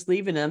just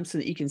leaving them so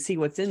that you can see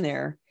what's in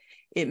there,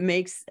 it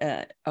makes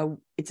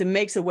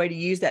a way to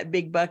use that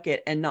big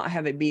bucket and not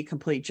have it be a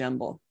complete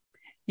jumble.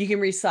 You can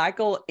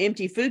recycle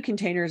empty food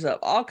containers of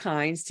all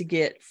kinds to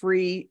get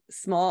free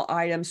small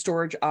item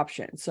storage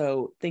options.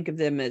 So think of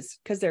them as,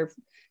 because they're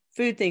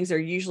food things are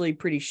usually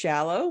pretty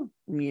shallow,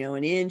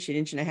 an inch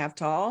and a half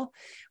tall,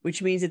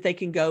 which means that they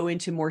can go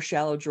into more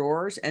shallow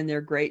drawers, and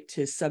they're great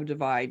to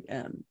subdivide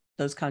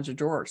those kinds of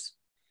drawers.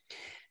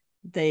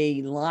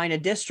 They line a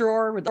dish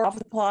drawer with office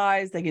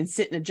supplies. They can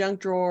sit in a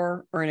junk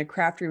drawer or in a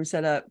craft room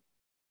setup.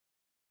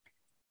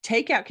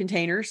 Takeout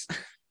containers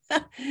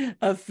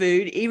of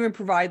food even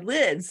provide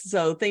lids,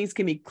 so things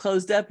can be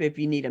closed up if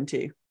you need them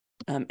to.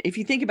 If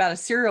you think about a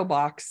cereal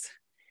box,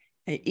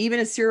 even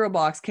a cereal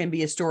box can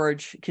be a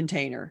storage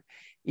container.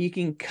 You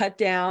can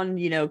cut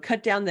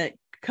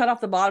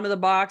off the bottom of the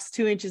box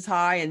 2 inches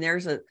high, and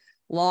there's a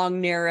long,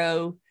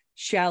 narrow,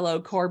 shallow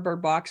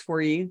cardboard box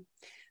for you.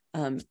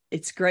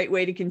 It's a great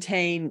way to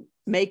contain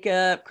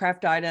makeup,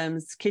 craft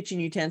items, kitchen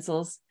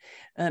utensils.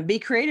 Be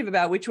creative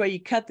about which way you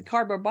cut the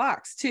cardboard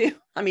box too.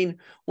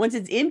 Once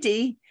it's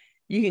empty,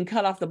 you can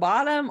cut off the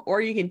bottom,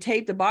 or you can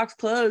tape the box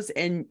closed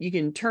and you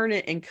can turn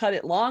it and cut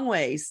it long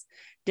ways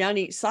down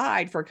each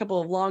side for a couple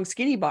of long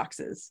skinny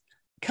boxes.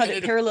 Cut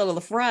it parallel to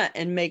the front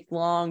and make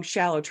long,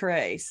 shallow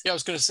trays. Yeah, I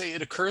was going to say,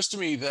 it occurs to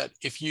me that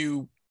if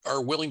you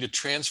are willing to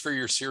transfer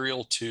your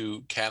cereal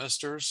to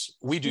canisters,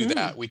 we do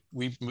that.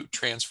 We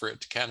transfer it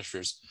to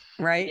canisters.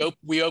 Right.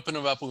 We open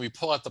them up and we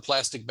pull out the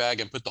plastic bag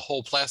and put the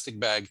whole plastic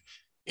bag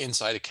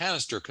inside a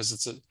canister because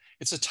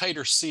it's a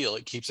tighter seal.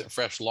 It keeps it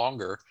fresh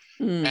longer.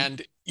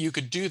 And you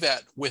could do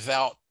that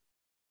without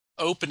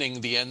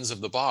opening the ends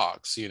of the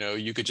box.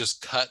 You could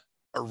just cut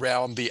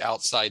around the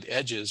outside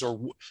edges, or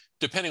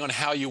depending on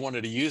how you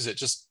wanted to use it,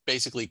 just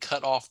basically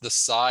cut off the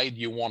side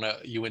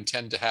you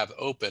intend to have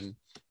open,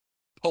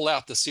 pull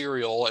out the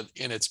cereal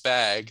in its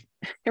bag,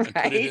 and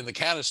put it in the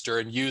canister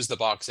and use the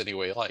box any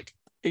way you like.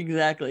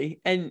 Exactly.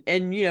 And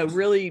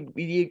really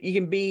you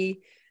can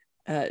be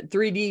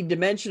 3D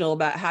dimensional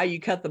about how you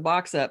cut the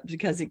box up,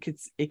 because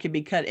it can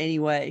be cut any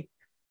way.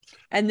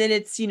 And then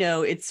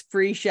it's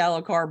free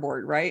shallow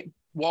cardboard, right?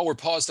 While we're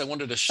paused, I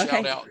wanted to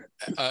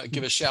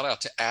give a shout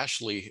out to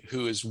Ashley,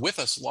 who is with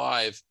us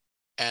live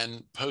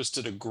and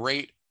posted a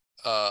great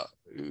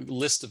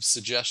list of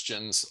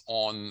suggestions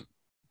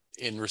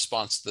in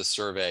response to the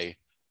survey.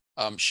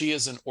 She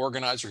is an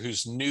organizer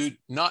who's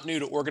not new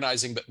to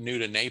organizing, but new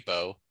to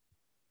NAPO.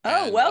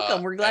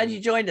 Welcome. We're glad you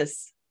joined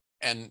us.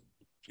 And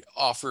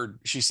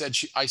she said,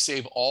 I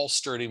save all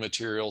sturdy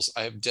materials.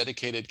 I have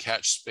dedicated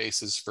catch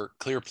spaces for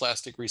clear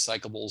plastic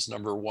recyclables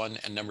number 1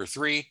 and number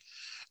 3.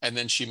 And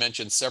then she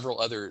mentioned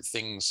several other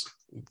things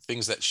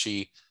that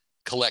she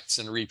collects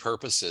and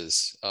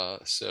repurposes.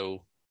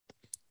 So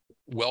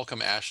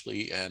welcome,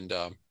 Ashley. And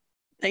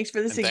thanks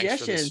for the suggestions.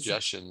 Thanks for the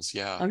suggestions.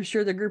 Yeah. I'm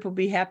sure the group will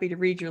be happy to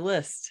read your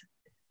list.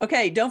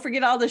 Okay. Don't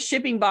forget all the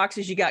shipping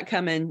boxes you got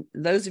coming.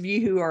 Those of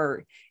you who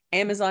are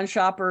Amazon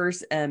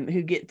shoppers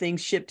who get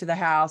things shipped to the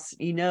house,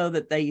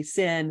 that they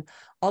send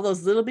all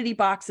those little bitty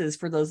boxes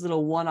for those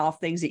little one-off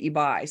things that you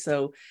buy.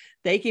 So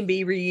they can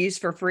be reused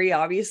for free,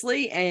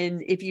 obviously.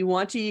 And if you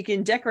want to, you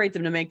can decorate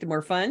them to make them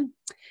more fun.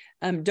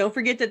 Don't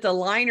forget that the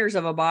liners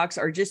of a box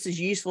are just as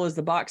useful as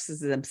the boxes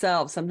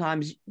themselves.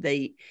 Sometimes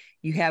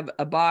you have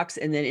a box,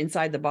 and then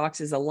inside the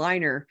box is a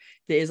liner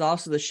that is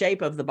also the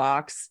shape of the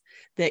box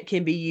that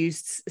can be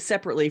used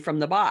separately from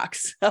the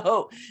box.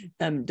 So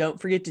don't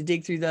forget to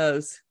dig through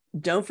those.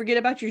 Don't forget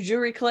about your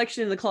jewelry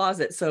collection in the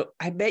closet. So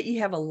I bet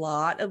you have a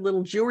lot of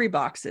little jewelry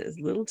boxes,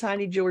 little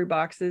tiny jewelry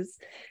boxes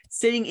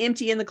sitting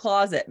empty in the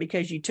closet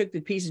because you took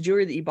the piece of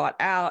jewelry that you bought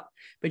out,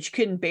 but you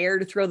couldn't bear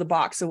to throw the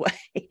box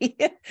away.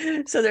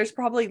 So there's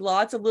probably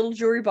lots of little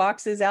jewelry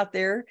boxes out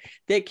there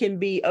that can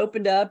be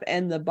opened up,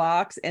 and the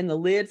box and the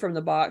lid from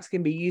the box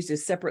can be used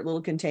as separate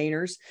little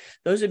containers.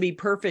 Those would be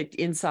perfect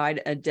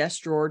inside a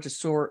desk drawer to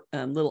sort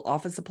little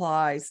office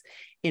supplies,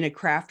 in a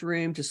craft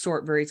room to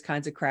sort various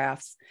kinds of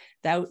crafts.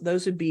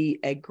 Those would be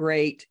a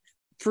great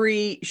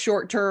free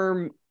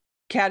short-term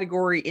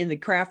category in the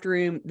craft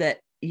room that,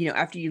 you know,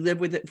 after you live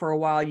with it for a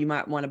while, you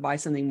might want to buy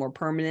something more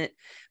permanent,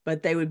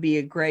 but they would be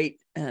a great,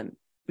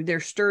 they're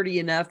sturdy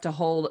enough to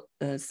hold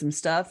some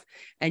stuff,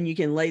 and you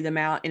can lay them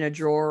out in a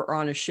drawer or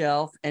on a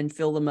shelf and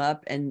fill them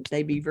up, and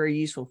they'd be very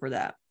useful for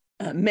that.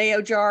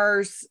 Mayo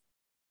jars,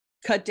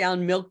 cut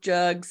down milk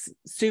jugs,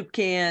 soup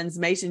cans,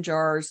 mason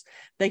jars,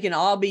 they can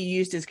all be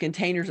used as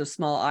containers of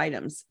small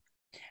items.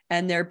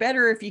 And they're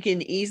better if you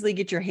can easily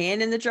get your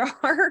hand in the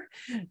jar.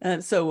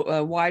 So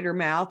a wider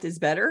mouth is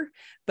better.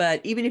 But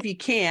even if you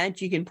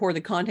can't, you can pour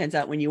the contents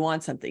out when you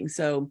want something.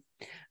 So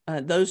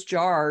those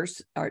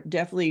jars are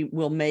definitely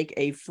will make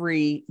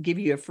give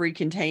you a free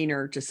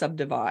container to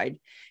subdivide,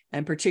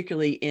 and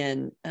particularly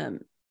in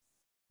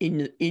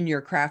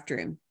your craft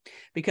room,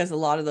 because a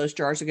lot of those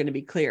jars are going to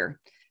be clear.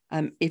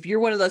 If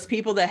you're one of those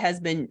people that has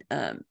been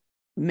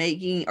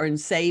making or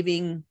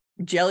saving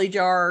jelly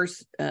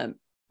jars,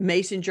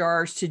 mason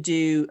jars to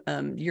do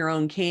your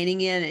own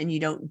canning in, and you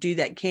don't do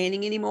that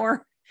canning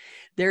anymore,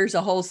 there's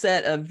a whole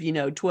set of,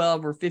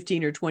 12 or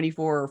 15 or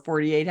 24 or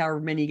 48, however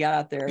many you got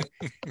out there,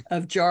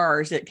 of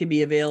jars that can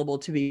be available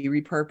to be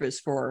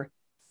repurposed for,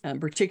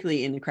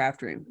 particularly in the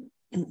craft room.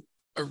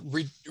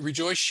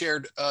 Rejoice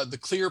shared the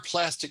clear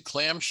plastic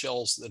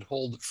clamshells that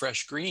hold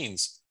fresh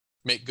greens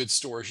make good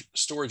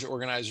storage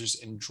organizers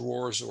in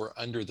drawers or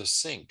under the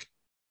sink.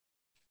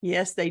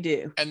 Yes, they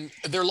do. And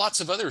there are lots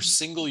of other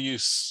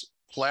single-use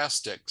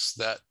plastics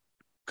that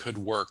could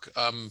work.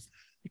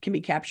 It can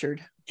be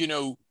captured.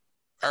 The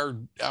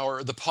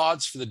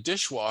pods for the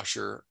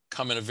dishwasher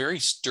come in a very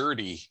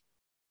sturdy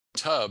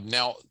tub.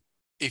 Now,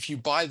 if you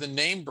buy the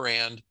name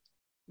brand,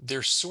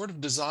 they're sort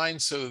of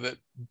designed so that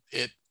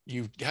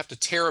you have to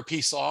tear a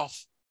piece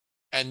off,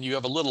 and you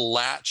have a little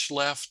latch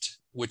left,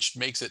 which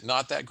makes it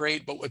not that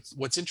great. But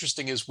what's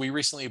interesting is we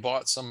recently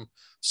bought some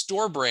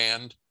store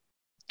brand,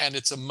 and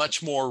it's a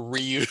much more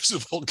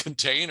reusable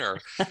container.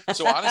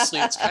 So honestly,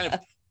 it's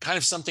kind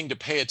of something to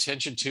pay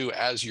attention to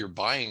as you're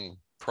buying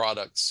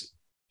products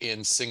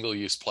in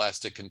single-use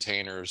plastic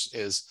containers.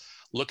 Is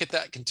look at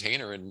that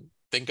container and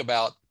think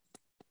about,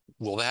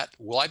 will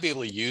I be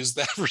able to use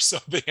that for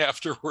something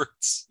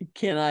afterwards?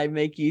 Can I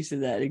make use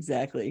of that?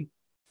 Exactly.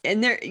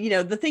 And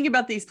the thing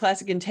about these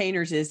plastic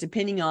containers is,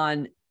 depending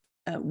on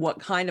what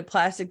kind of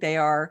plastic they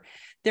are,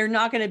 they're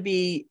not going to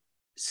be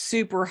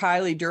super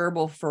highly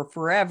durable for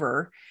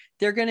forever.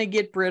 They're going to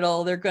get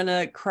brittle. They're going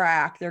to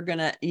crack. They're going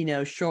to,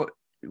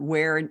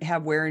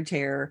 have wear and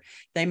tear.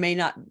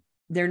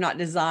 They're not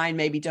designed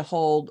maybe to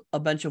hold a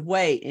bunch of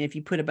weight. And if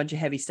you put a bunch of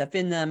heavy stuff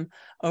in them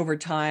over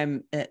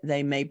time,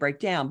 they may break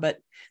down. But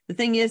the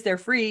thing is, they're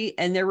free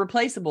and they're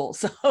replaceable.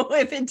 So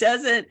if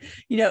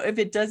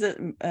it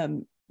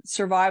doesn't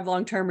survive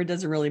long-term, it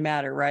doesn't really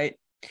matter, right?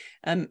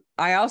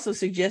 I also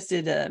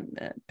suggested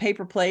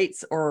paper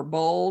plates or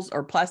bowls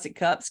or plastic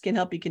cups can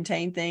help you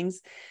contain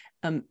things.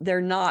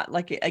 They're not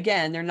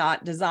they're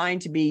not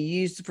designed to be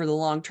used for the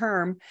long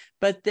term,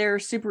 but they're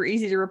super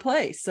easy to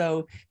replace.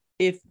 So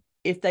if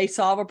they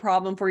solve a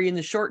problem for you in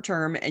the short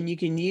term, and you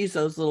can use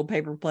those little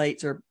paper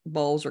plates or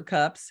bowls or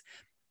cups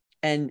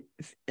and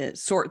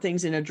sort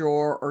things in a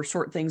drawer or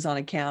sort things on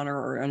a counter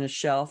or on a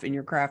shelf in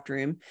your craft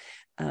room,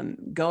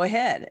 go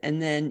ahead.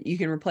 And then you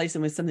can replace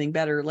them with something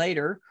better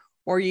later,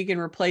 or you can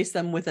replace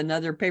them with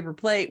another paper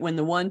plate when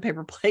the one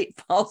paper plate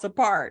falls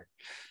apart.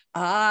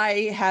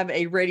 I have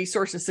a ready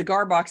source of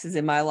cigar boxes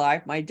in my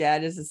life. My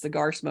dad is a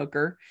cigar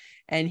smoker,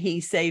 and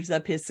he saves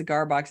up his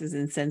cigar boxes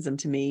and sends them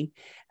to me,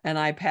 and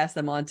I pass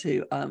them on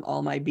to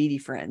all my beady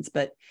friends.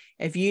 But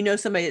if you know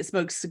somebody that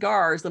smokes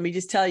cigars, let me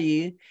just tell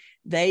you,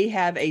 they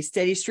have a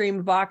steady stream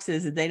of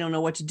boxes that they don't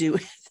know what to do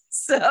with.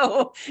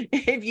 So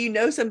if you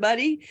know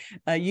somebody,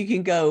 you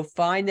can go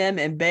find them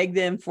and beg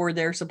them for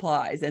their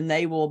supplies, and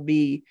they will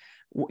be,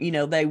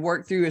 they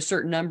work through a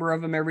certain number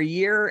of them every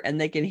year, and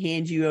they can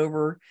hand you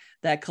over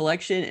that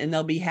collection, and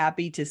they'll be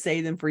happy to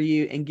save them for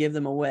you and give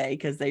them away,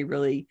 because they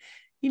really,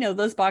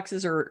 those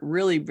boxes are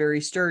really very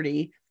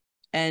sturdy,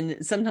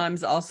 and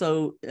sometimes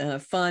also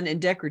fun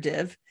and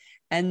decorative,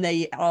 and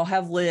they all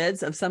have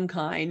lids of some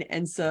kind.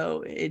 And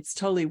so it's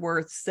totally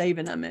worth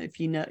saving them if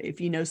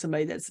you know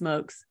somebody that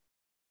smokes.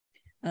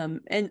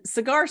 And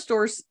cigar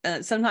stores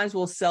sometimes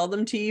will sell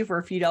them to you for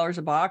a few dollars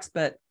a box,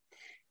 but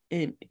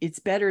it's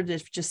better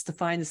just to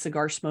find the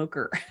cigar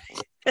smoker.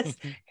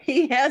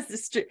 he has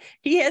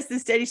the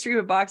steady stream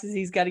of boxes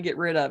he's got to get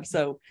rid of.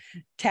 So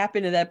tap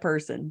into that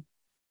person.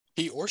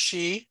 He or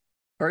she.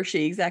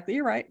 Exactly.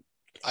 You're right.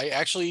 I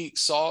actually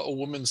saw a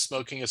woman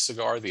smoking a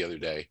cigar the other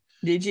day.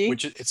 Did you?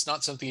 which it's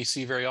not something you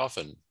see very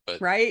often, but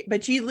Right.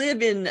 But you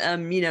live in,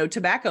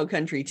 tobacco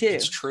country too.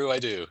 it's true. I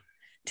do.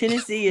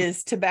 Tennessee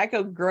is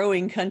tobacco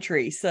growing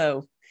country.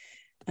 So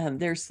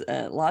there's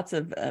lots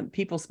of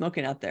people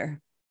smoking out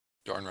there.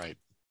 Darn right.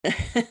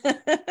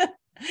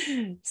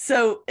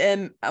 So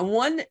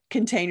one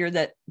container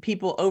that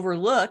people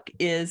overlook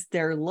is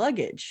their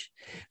luggage.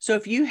 So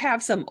if you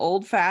have some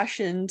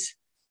old-fashioned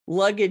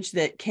luggage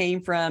that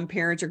came from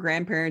parents or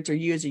grandparents, or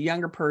you as a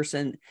younger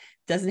person,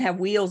 doesn't have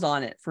wheels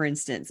on it, for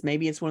instance,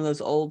 maybe it's one of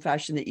those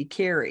old-fashioned that you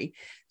carry.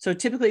 So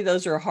typically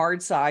those are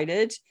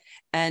hard-sided,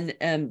 and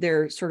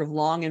they're sort of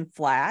long and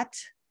flat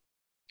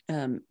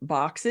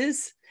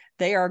boxes.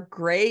 They are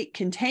great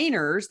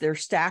containers. They're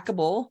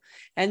stackable,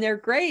 and they're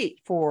great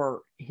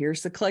for,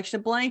 here's the collection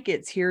of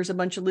blankets, here's a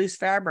bunch of loose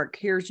fabric,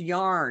 here's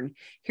yarn,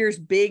 here's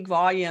big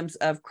volumes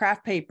of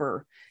craft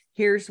paper,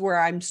 here's where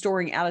I'm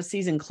storing out of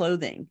season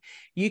clothing.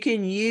 You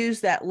can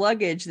use that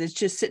luggage that's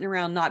just sitting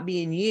around not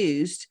being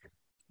used,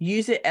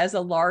 use it as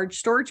a large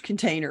storage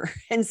container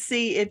and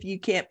see if you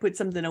can't put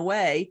something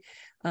away.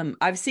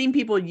 I've seen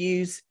people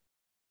use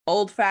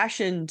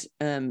old-fashioned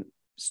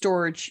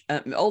storage,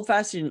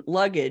 old-fashioned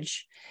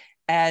luggage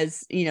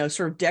as,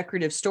 sort of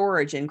decorative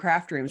storage in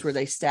craft rooms, where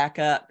they stack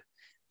up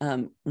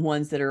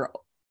ones that are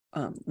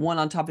one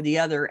on top of the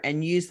other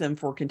and use them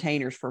for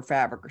containers for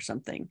fabric or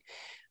something.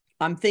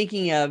 I'm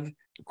thinking of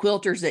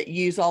quilters that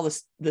use all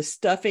the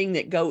stuffing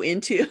that go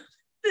into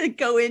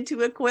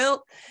a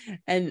quilt,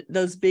 and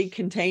those big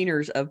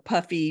containers of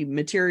puffy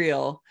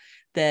material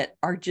that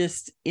are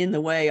just in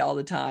the way all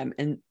the time.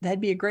 And that'd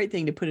be a great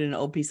thing to put in an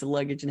old piece of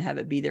luggage and have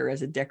it be there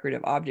as a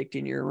decorative object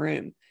in your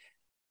room.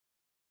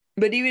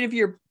 But even if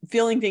you're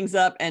filling things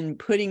up and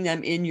putting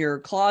them in your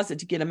closet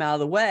to get them out of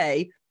the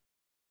way,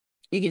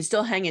 you can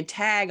still hang a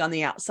tag on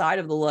the outside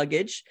of the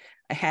luggage.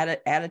 I had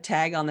to add a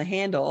tag on the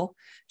handle,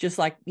 just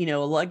like, a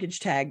luggage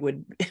tag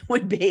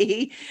would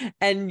be.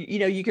 And,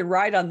 you can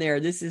write on there,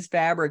 this is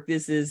fabric,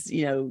 this is,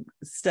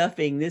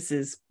 stuffing, this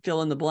is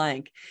fill in the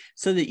blank,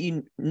 so that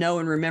you know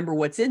and remember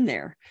what's in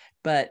there.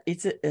 But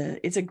it's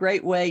a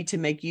great way to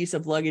make use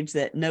of luggage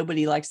that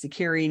nobody likes to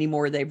carry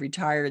anymore. They've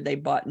retired, they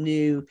bought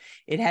new,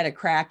 it had a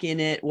crack in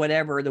it,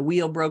 whatever, the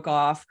wheel broke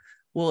off.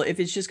 Well,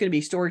 if it's just going to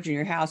be storage in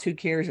your house, who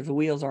cares if the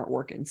wheels aren't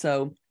working?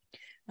 So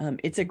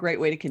it's a great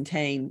way to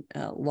contain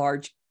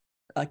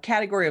a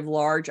category of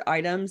large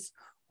items,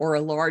 or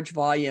a large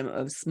volume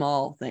of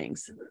small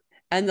things.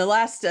 And the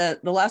last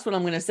one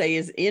I'm going to say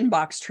is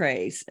inbox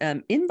trays.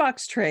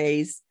 Inbox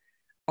trays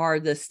are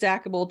the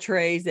stackable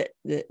trays that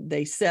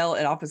they sell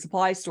at office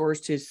supply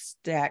stores to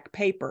stack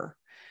paper,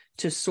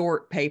 to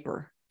sort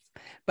paper.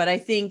 But I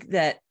think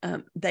that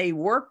they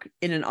work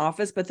in an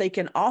office, but they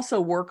can also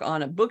work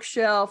on a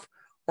bookshelf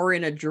or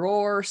in a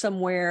drawer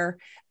somewhere.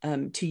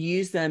 To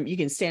use them, you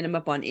can stand them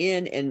up on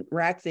end and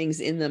rack things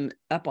in them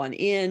up on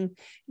end.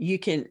 You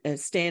can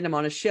stand them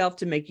on a shelf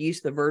to make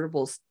use of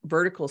the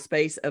vertical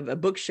space of a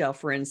bookshelf,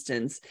 for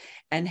instance,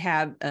 and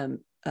have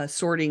a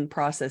sorting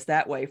process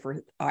that way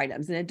for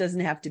items. And it doesn't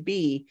have to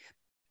be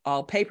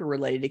all paper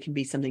related. It can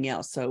be something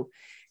else. So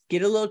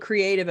get a little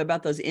creative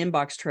about those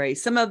inbox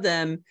trays. Some of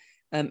them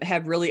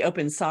have really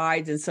open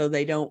sides, and so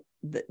they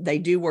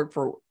do work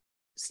for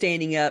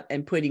standing up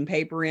and putting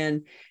paper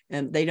in,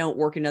 and they don't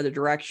work in other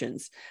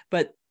directions.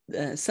 But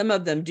some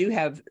of them do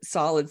have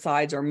solid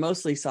sides, or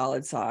mostly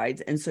solid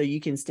sides, and so you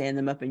can stand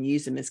them up and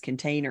use them as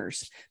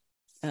containers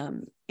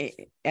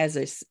as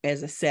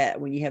a set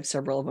when you have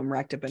several of them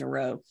racked up in a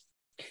row.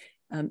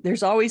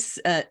 There's always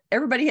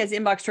everybody has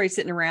inbox trays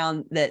sitting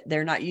around that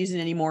they're not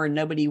using anymore, and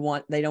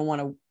they don't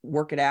want to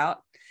work it out.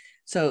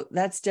 So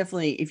that's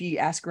definitely, if you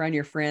ask around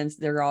your friends,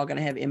 they're all going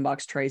to have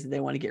inbox trays that they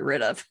want to get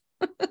rid of.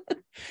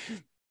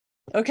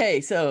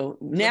 Okay, so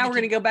now we're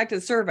going to go back to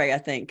the survey, I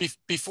think.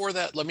 Before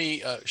that, let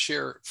me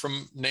share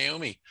from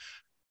Naomi.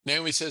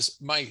 Naomi says,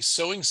 my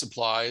sewing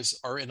supplies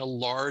are in a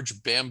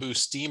large bamboo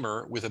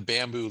steamer with a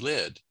bamboo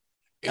lid.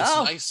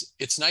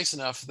 It's nice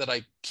enough that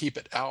I keep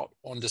it out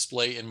on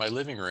display in my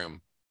living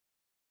room.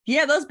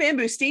 Yeah, those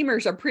bamboo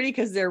steamers are pretty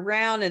because they're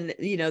round, and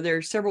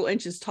they're several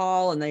inches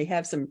tall, and they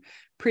have some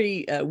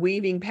pretty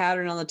weaving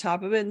pattern on the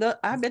top of it. And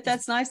I bet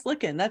that's nice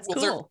looking. That's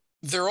cool.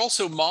 They're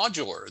also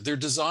modular. They're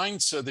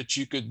designed so that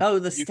you could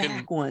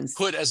ones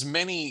put as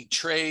many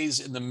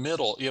trays in the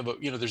middle.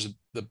 There's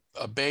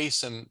a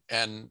base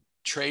and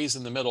trays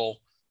in the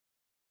middle,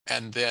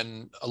 and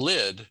then a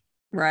lid.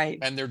 Right.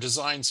 And they're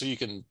designed so you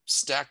can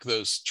stack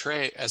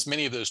as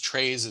many of those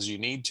trays as you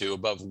need to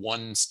above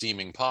one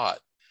steaming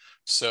pot.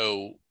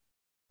 So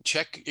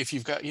check if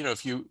you've got,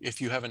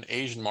 if you have an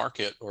Asian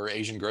market or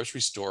Asian grocery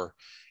store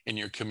in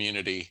your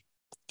community.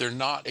 They're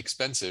not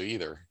expensive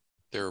either.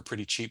 They're a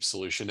pretty cheap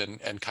solution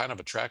and kind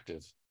of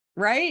attractive.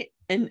 Right.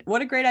 And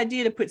what a great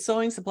idea to put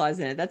sewing supplies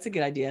in it. That's a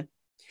good idea.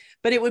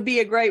 But it would be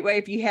a great way,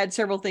 if you had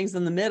several things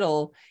in the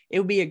middle, it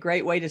would be a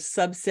great way to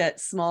subset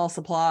small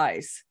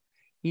supplies,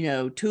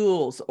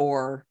 tools,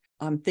 or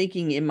I'm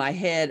thinking in my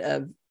head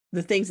of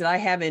the things that I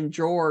have in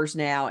drawers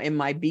now in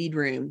my bead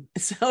room.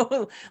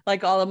 So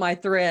like all of my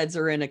threads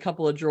are in a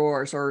couple of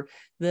drawers, or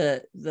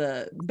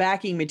the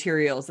backing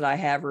materials that I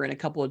have are in a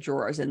couple of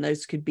drawers, and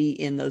those could be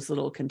in those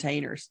little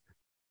containers.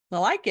 I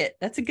like it.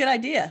 That's a good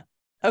idea.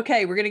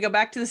 Okay, we're going to go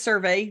back to the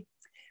survey.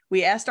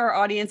 We asked our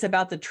audience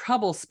about the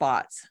trouble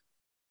spots,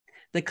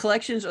 the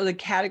collections or the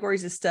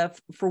categories of stuff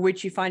for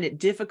which you find it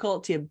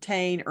difficult to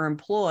obtain or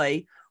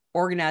employ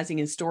organizing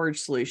and storage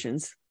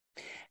solutions.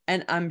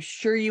 And I'm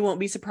sure you won't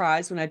be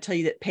surprised when I tell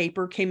you that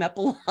paper came up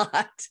a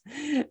lot.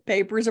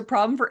 Paper is a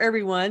problem for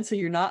everyone, so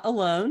you're not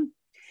alone.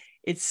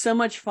 It's so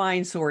much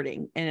fine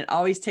sorting, and it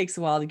always takes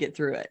a while to get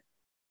through it.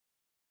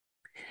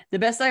 The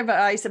best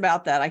advice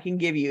about that I can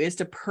give you is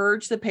to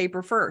purge the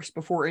paper first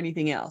before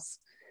anything else.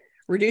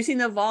 Reducing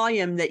the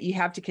volume that you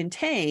have to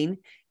contain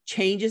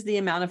changes the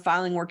amount of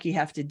filing work you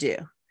have to do.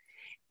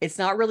 It's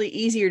not really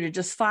easier to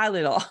just file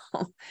it all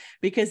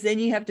because then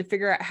you have to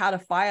figure out how to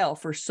file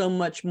for so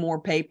much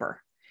more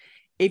paper.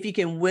 If you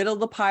can whittle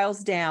the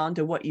piles down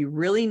to what you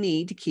really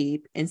need to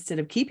keep instead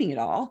of keeping it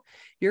all,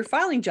 your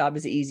filing job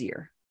is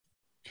easier.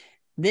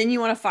 Then you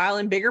want to file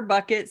in bigger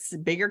buckets,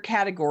 bigger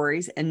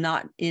categories, and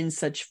not in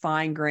such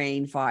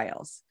fine-grained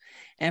files.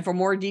 And for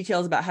more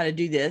details about how to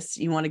do this,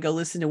 you want to go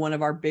listen to one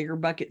of our bigger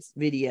buckets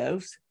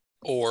videos.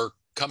 Or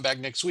come back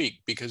next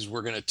week, because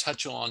we're going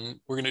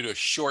to do a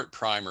short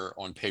primer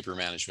on paper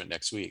management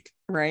next week.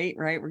 Right.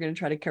 We're going to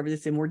try to cover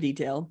this in more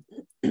detail.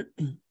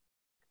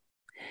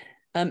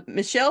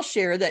 Michelle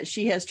shared that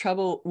she has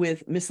trouble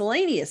with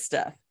miscellaneous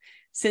stuff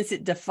since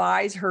it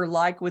defies her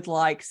like with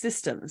like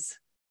systems.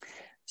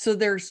 So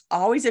there's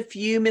always a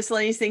few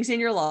miscellaneous things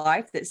in your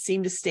life that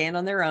seem to stand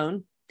on their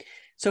own.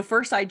 So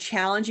first, I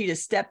challenge you to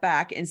step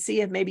back and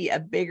see if maybe a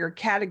bigger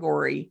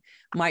category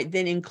might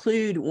then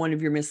include one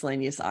of your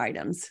miscellaneous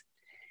items.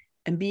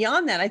 And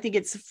beyond that, I think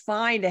it's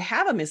fine to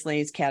have a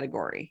miscellaneous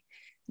category.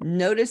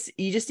 You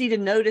just need to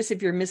notice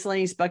if your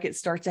miscellaneous bucket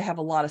starts to have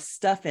a lot of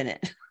stuff in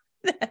it.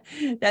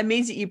 That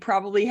means that you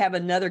probably have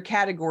another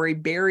category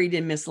buried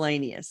in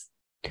miscellaneous,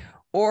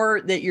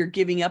 or that you're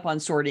giving up on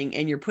sorting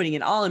and you're putting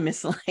it all in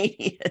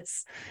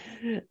miscellaneous.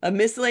 A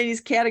miscellaneous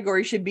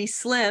category should be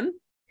slim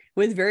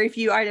with very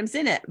few items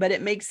in it, but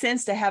it makes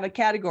sense to have a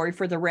category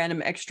for the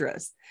random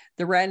extras,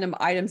 the random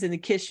items in the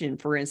kitchen,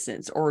 for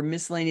instance, or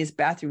miscellaneous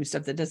bathroom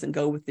stuff that doesn't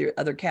go with the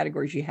other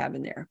categories you have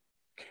in there.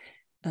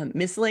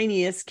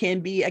 Miscellaneous can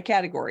be a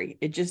category.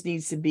 It just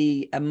needs to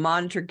be a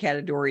monitored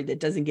category that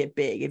doesn't get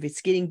big. If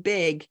it's getting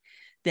big,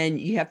 then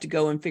you have to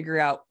go and figure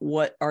out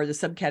what are the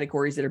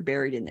subcategories that are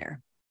buried in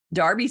there.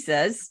 Darby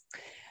says,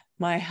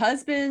 my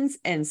husband's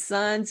and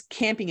son's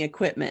camping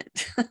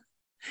equipment.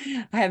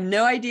 I have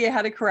no idea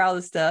how to corral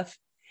the stuff,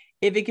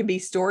 if it can be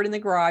stored in the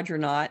garage or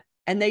not,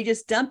 and they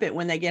just dump it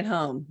when they get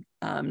home.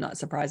 I'm not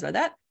surprised by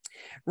that.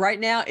 Right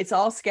now, it's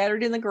all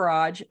scattered in the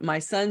garage, my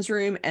son's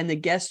room and the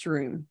guest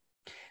room.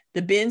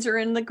 The bins are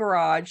in the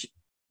garage.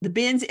 The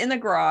bins in the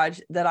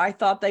garage that I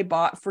thought they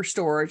bought for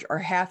storage are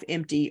half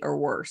empty or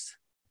worse.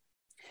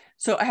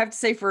 So I have to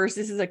say first,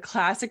 this is a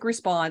classic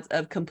response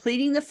of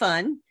completing the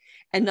fun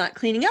and not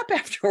cleaning up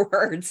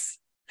afterwards.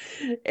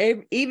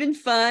 Even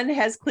fun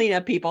has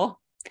cleanup, people.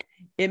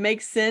 It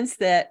makes sense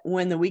that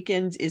when the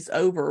weekend is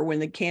over, when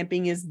the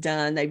camping is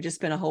done, they've just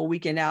spent a whole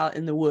weekend out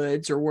in the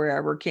woods or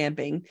wherever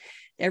camping.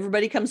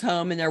 Everybody comes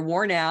home and they're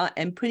worn out,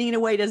 and putting it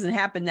away doesn't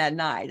happen that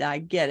night. I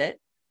get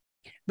it.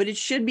 But it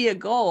should be a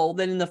goal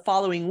that in the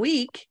following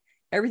week,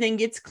 everything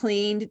gets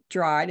cleaned,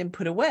 dried, and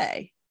put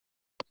away.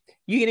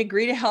 You can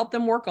agree to help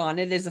them work on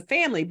it as a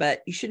family,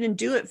 but you shouldn't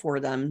do it for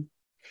them.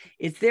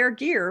 It's their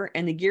gear,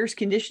 and the gear's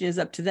condition is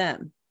up to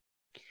them.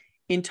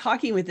 In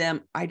talking with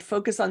them, I'd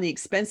focus on the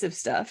expensive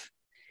stuff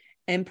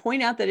and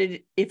point out that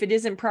if it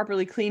isn't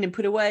properly cleaned and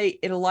put away,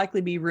 it'll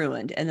likely be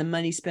ruined, and the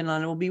money spent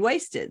on it will be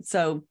wasted.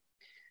 So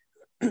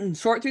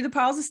sort through the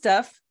piles of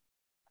stuff,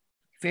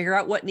 figure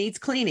out what needs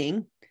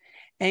cleaning,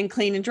 and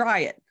clean and dry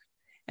it.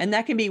 And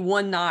that can be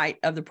one night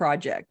of the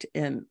project,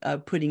 and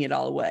putting it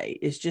all away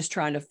is just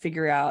trying to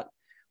figure out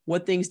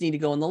what things need to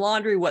go in the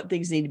laundry, what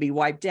things need to be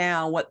wiped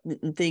down, what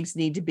things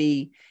need to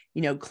be,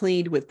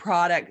 cleaned with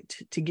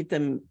product to get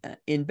them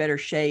in better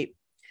shape.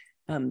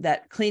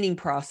 That cleaning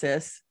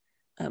process,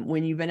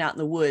 when you've been out in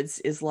the woods,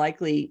 is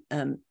likely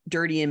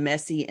dirty and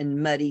messy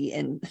and muddy,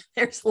 and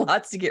there's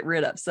lots to get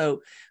rid of.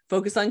 So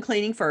focus on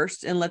cleaning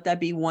first and let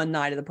that be one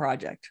night of the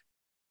project.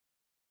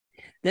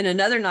 Then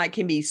another night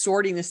can be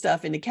sorting the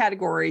stuff into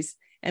categories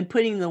and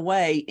putting them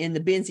away in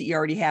the bins that you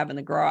already have in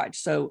the garage.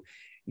 So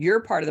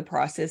your part of the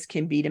process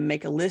can be to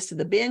make a list of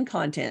the bin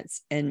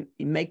contents and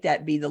make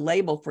that be the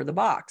label for the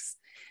box.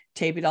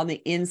 Tape it on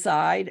the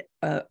inside,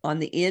 on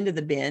the end of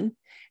the bin,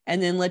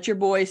 and then let your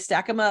boys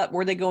stack them up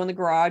where they go in the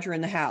garage or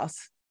in the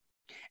house.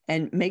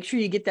 And make sure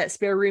you get that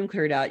spare room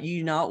cleared out. You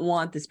do not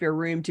want the spare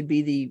room to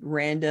be the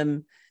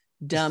random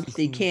dump,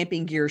 the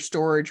camping gear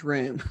storage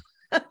room.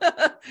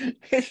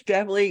 It's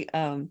definitely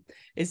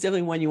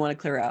one you want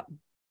to clear out.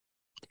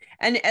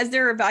 And as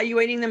they're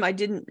evaluating them, I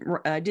didn't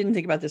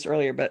think about this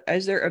earlier, but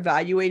as they're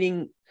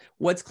evaluating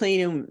what's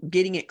clean and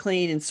getting it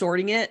clean and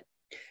sorting it,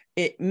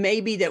 it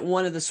may be that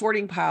one of the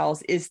sorting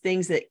piles is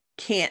things that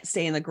can't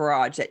stay in the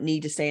garage, that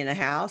need to stay in the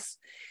house.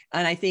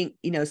 And I think,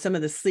 some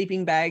of the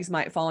sleeping bags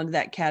might fall into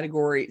that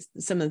category.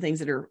 Some of the things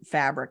that are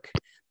fabric.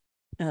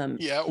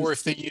 Or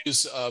if they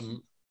use,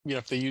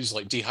 if they use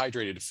like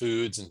dehydrated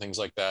foods and things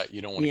like that,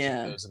 you don't want to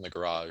keep those in the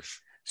garage.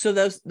 So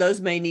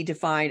those may need to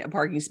find a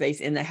parking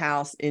space in the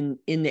house, in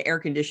the air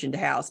conditioned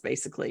house,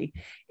 basically,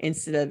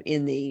 instead of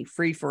in the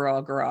free for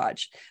all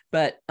garage.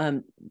 But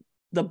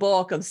the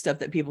bulk of stuff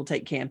that people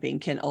take camping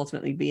can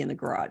ultimately be in the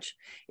garage.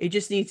 It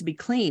just needs to be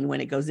clean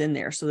when it goes in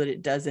there so that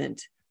it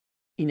doesn't,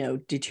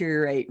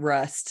 deteriorate,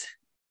 rust,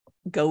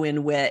 go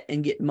in wet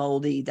and get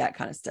moldy, that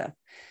kind of stuff.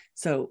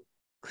 So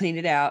clean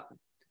it out,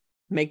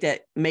 make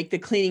the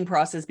cleaning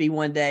process be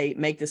one day,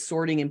 make the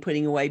sorting and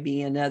putting away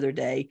be another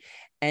day.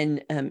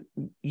 And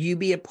you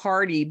be a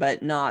party,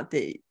 but not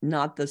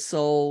the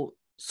sole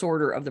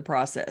sorter of the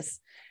process.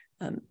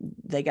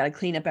 They got to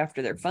clean up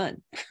after their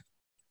fun.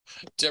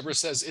 Deborah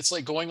says it's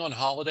like going on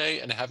holiday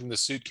and having the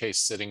suitcase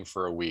sitting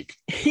for a week.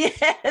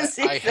 Yes,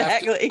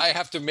 exactly. I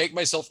have to make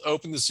myself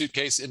open the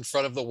suitcase in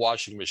front of the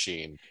washing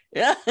machine.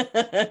 Yeah,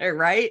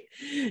 right.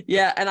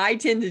 Yeah, and I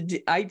tend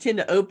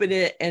to open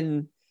it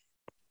and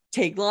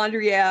take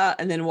laundry out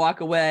and then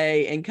walk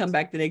away and come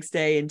back the next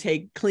day and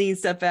take clean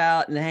stuff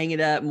out and hang it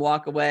up and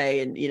walk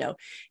away. And,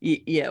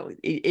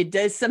 it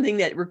does something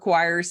that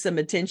requires some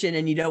attention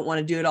and you don't want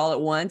to do it all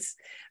at once,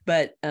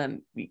 but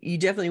you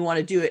definitely want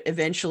to do it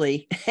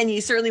eventually. And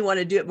you certainly want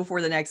to do it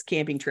before the next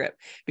camping trip,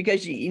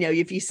 because,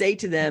 if you say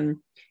to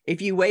them,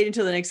 if you wait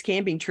until the next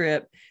camping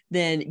trip,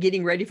 then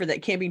getting ready for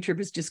that camping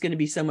trip is just going to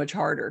be so much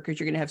harder because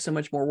you're going to have so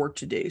much more work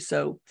to do.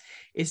 So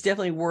it's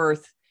definitely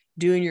worth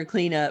doing your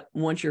cleanup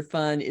once your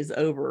fun is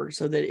over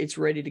so that it's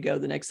ready to go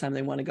the next time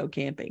they want to go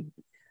camping.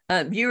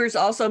 Viewers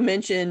also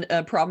mentioned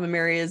problem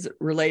areas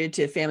related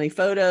to family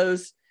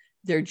photos,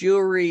 their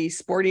jewelry,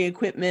 sporting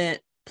equipment,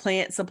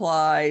 plant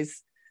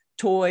supplies,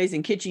 toys,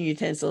 and kitchen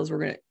utensils.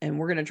 We're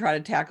going to try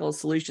to tackle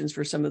solutions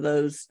for some of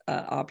those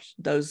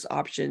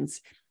options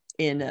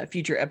in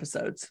future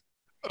episodes.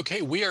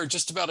 Okay, we are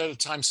just about out of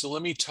time, so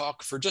let me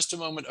talk for just a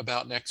moment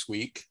about next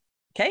week.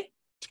 Okay.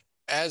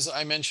 As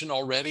I mentioned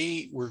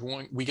already,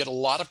 we get a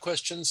lot of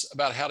questions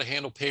about how to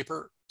handle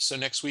paper. So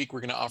next week,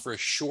 we're going to offer a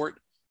short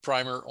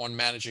primer on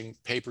managing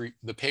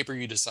the paper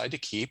you decide to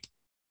keep.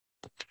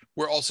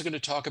 We're also going to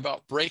talk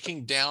about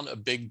breaking down a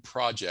big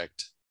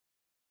project,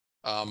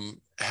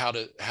 how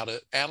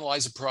to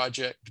analyze a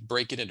project,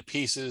 break it into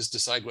pieces,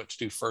 decide what to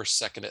do first,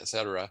 second,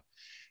 etc.,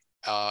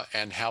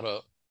 and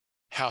how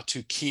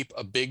to keep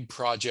a big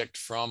project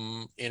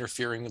from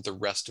interfering with the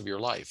rest of your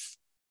life.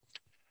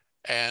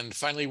 And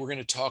finally, we're going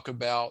to talk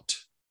about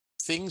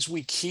things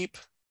we keep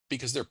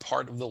because they're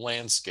part of the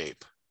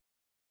landscape.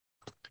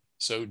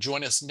 So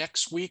join us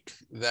next week.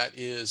 That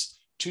is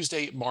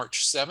Tuesday,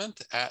 March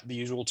 7th at the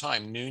usual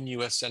time, noon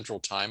US Central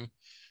Time.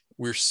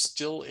 We're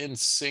still in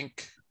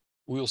sync.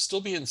 We'll still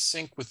be in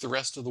sync with the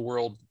rest of the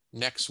world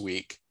next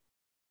week.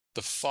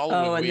 The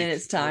following week, then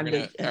it's time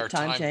to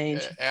time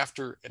change.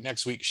 After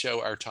next week's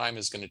show, our time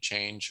is going to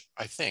change.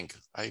 I think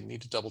I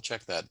need to double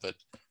check that, but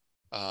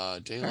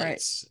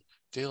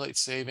Daylight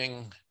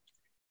saving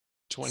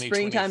 2023.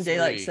 Springtime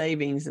daylight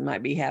savings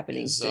might be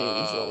happening soon,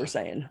 is what we're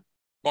saying.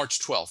 March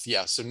 12th.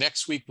 Yeah. So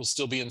next week we'll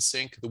still be in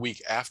sync. The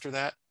week after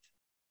that,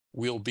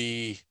 we'll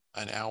be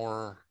an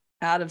hour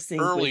out of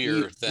sync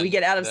earlier. We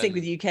get out of sync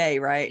with UK,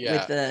 right?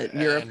 Yeah, with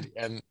Europe.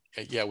 And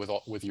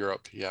with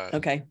Europe. Yeah.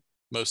 Okay.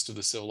 Most of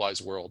the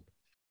civilized world.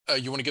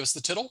 You want to give us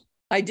the tittle?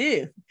 I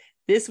do.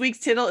 This week's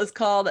tittle is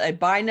called a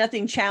Buy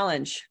Nothing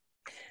Challenge.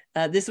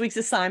 This week's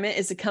assignment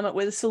is to come up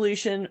with a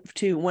solution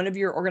to one of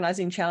your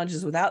organizing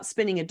challenges without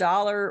spending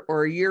 $1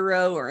 or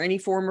 €1 or any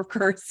form of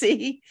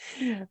currency.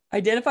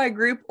 Identify a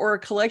group or a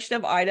collection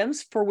of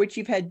items for which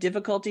you've had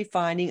difficulty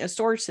finding a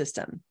storage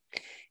system.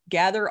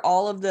 Gather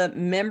all of the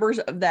members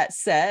of that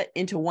set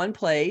into one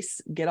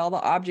place, get all the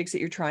objects that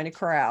you're trying to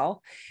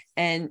corral,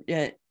 and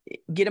get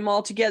them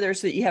all together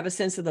so that you have a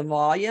sense of the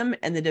volume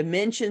and the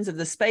dimensions of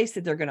the space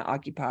that they're going to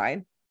occupy.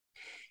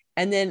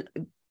 And then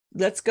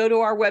let's go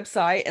to our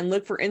website and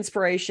look for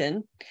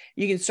inspiration.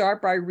 You can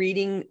start by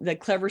reading the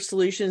clever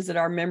solutions that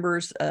our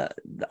members,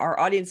 our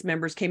audience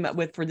members came up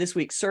with for this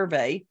week's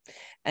survey.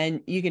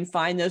 And you can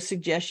find those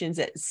suggestions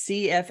at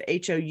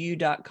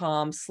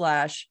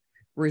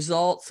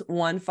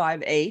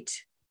cfhou.com/results158.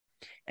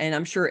 And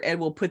I'm sure Ed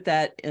will put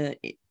that in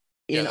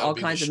all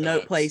kinds of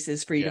note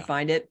places for you to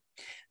find it.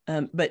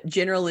 But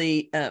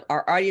generally,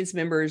 our audience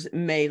members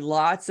made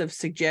lots of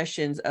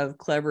suggestions of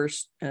clever,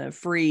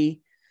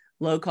 free,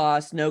 low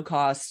cost, no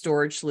cost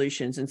storage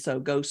solutions. And so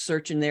go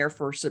search in there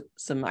for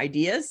some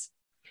ideas,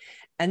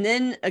 and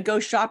then go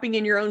shopping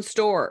in your own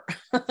store.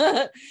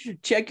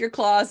 Check your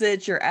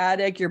closet, your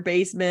attic, your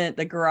basement,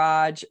 the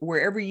garage,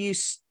 wherever you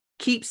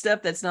keep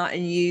stuff that's not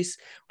in use,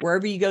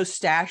 wherever you go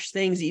stash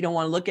things that you don't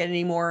want to look at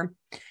anymore.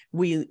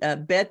 We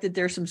bet that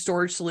there's some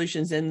storage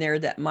solutions in there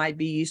that might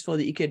be useful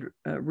that you could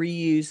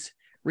reuse,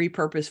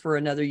 repurpose for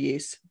another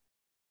use.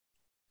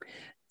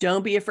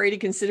 Don't be afraid to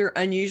consider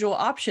unusual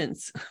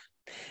options.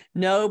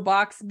 No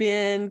box,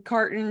 bin,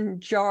 carton,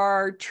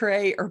 jar,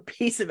 tray, or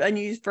piece of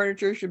unused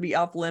furniture should be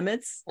off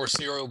limits. Or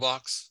cereal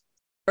box.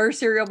 Or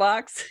cereal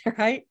box,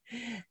 right?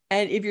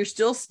 And if you're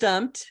still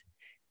stumped,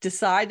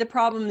 describe the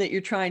problem that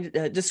you're trying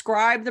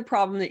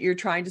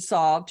to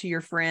solve to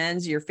your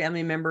friends, your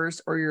family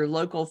members, or your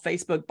local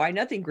Facebook Buy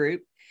Nothing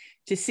group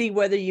to see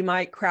whether you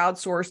might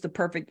crowdsource the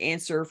perfect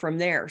answer from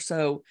there.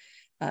 So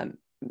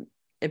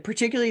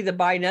particularly the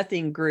Buy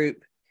Nothing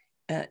group,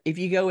 if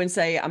you go and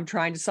say, I'm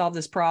trying to solve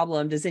this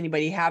problem, does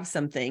anybody have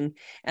something?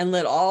 And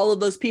let all of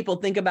those people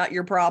think about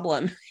your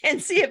problem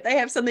and see if they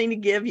have something to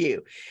give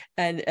you,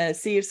 and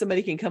see if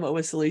somebody can come up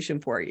with a solution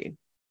for you.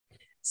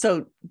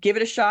 So give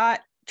it a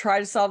shot, try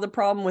to solve the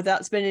problem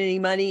without spending any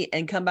money,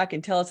 and come back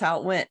and tell us how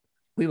it went.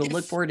 We will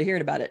look forward to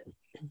hearing about it.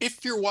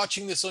 If you're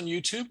watching this on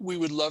YouTube, we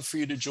would love for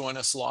you to join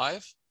us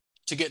live.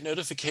 To get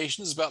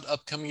notifications about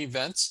upcoming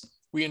events,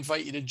 we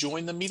invite you to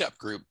join the meetup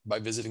group by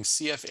visiting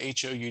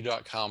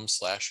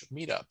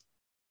cfhou.com/meetup.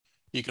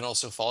 You can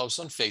also follow us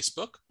on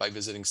Facebook by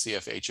visiting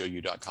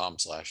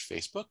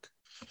cfhou.com/Facebook,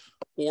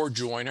 or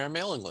join our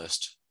mailing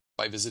list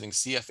by visiting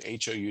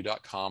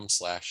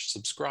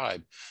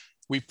cfhou.com/subscribe.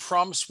 We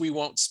promise we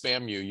won't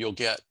spam you. You'll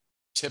get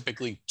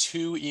typically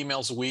 2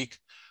 emails a week,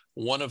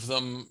 one of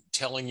them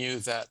telling you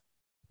that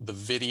the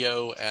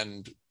video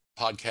and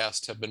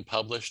podcast have been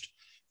published,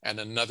 and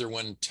another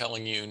one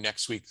telling you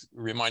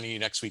reminding you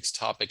next week's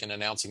topic and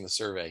announcing the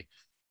survey.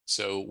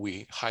 So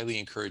we highly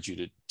encourage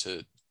you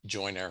to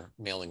join our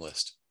mailing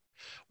list.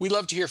 We'd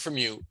love to hear from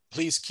you.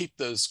 Please keep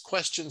those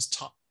questions,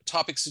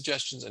 topic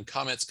suggestions, and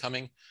comments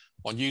coming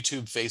on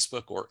YouTube,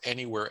 Facebook, or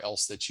anywhere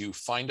else that you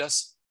find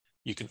us.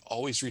 You can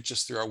always reach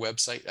us through our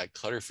website at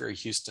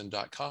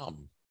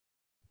clutterfairyhouston.com.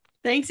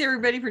 Thanks,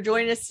 everybody, for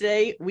joining us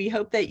today. We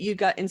hope that you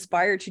got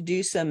inspired to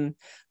do some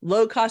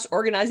low-cost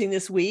organizing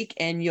this week,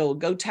 and you'll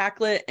go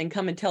tackle it and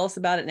come and tell us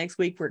about it next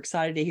week. We're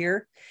excited to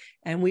hear,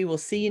 and we will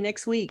see you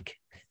next week.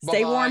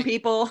 Stay warm,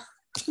 people.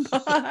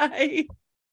 Bye.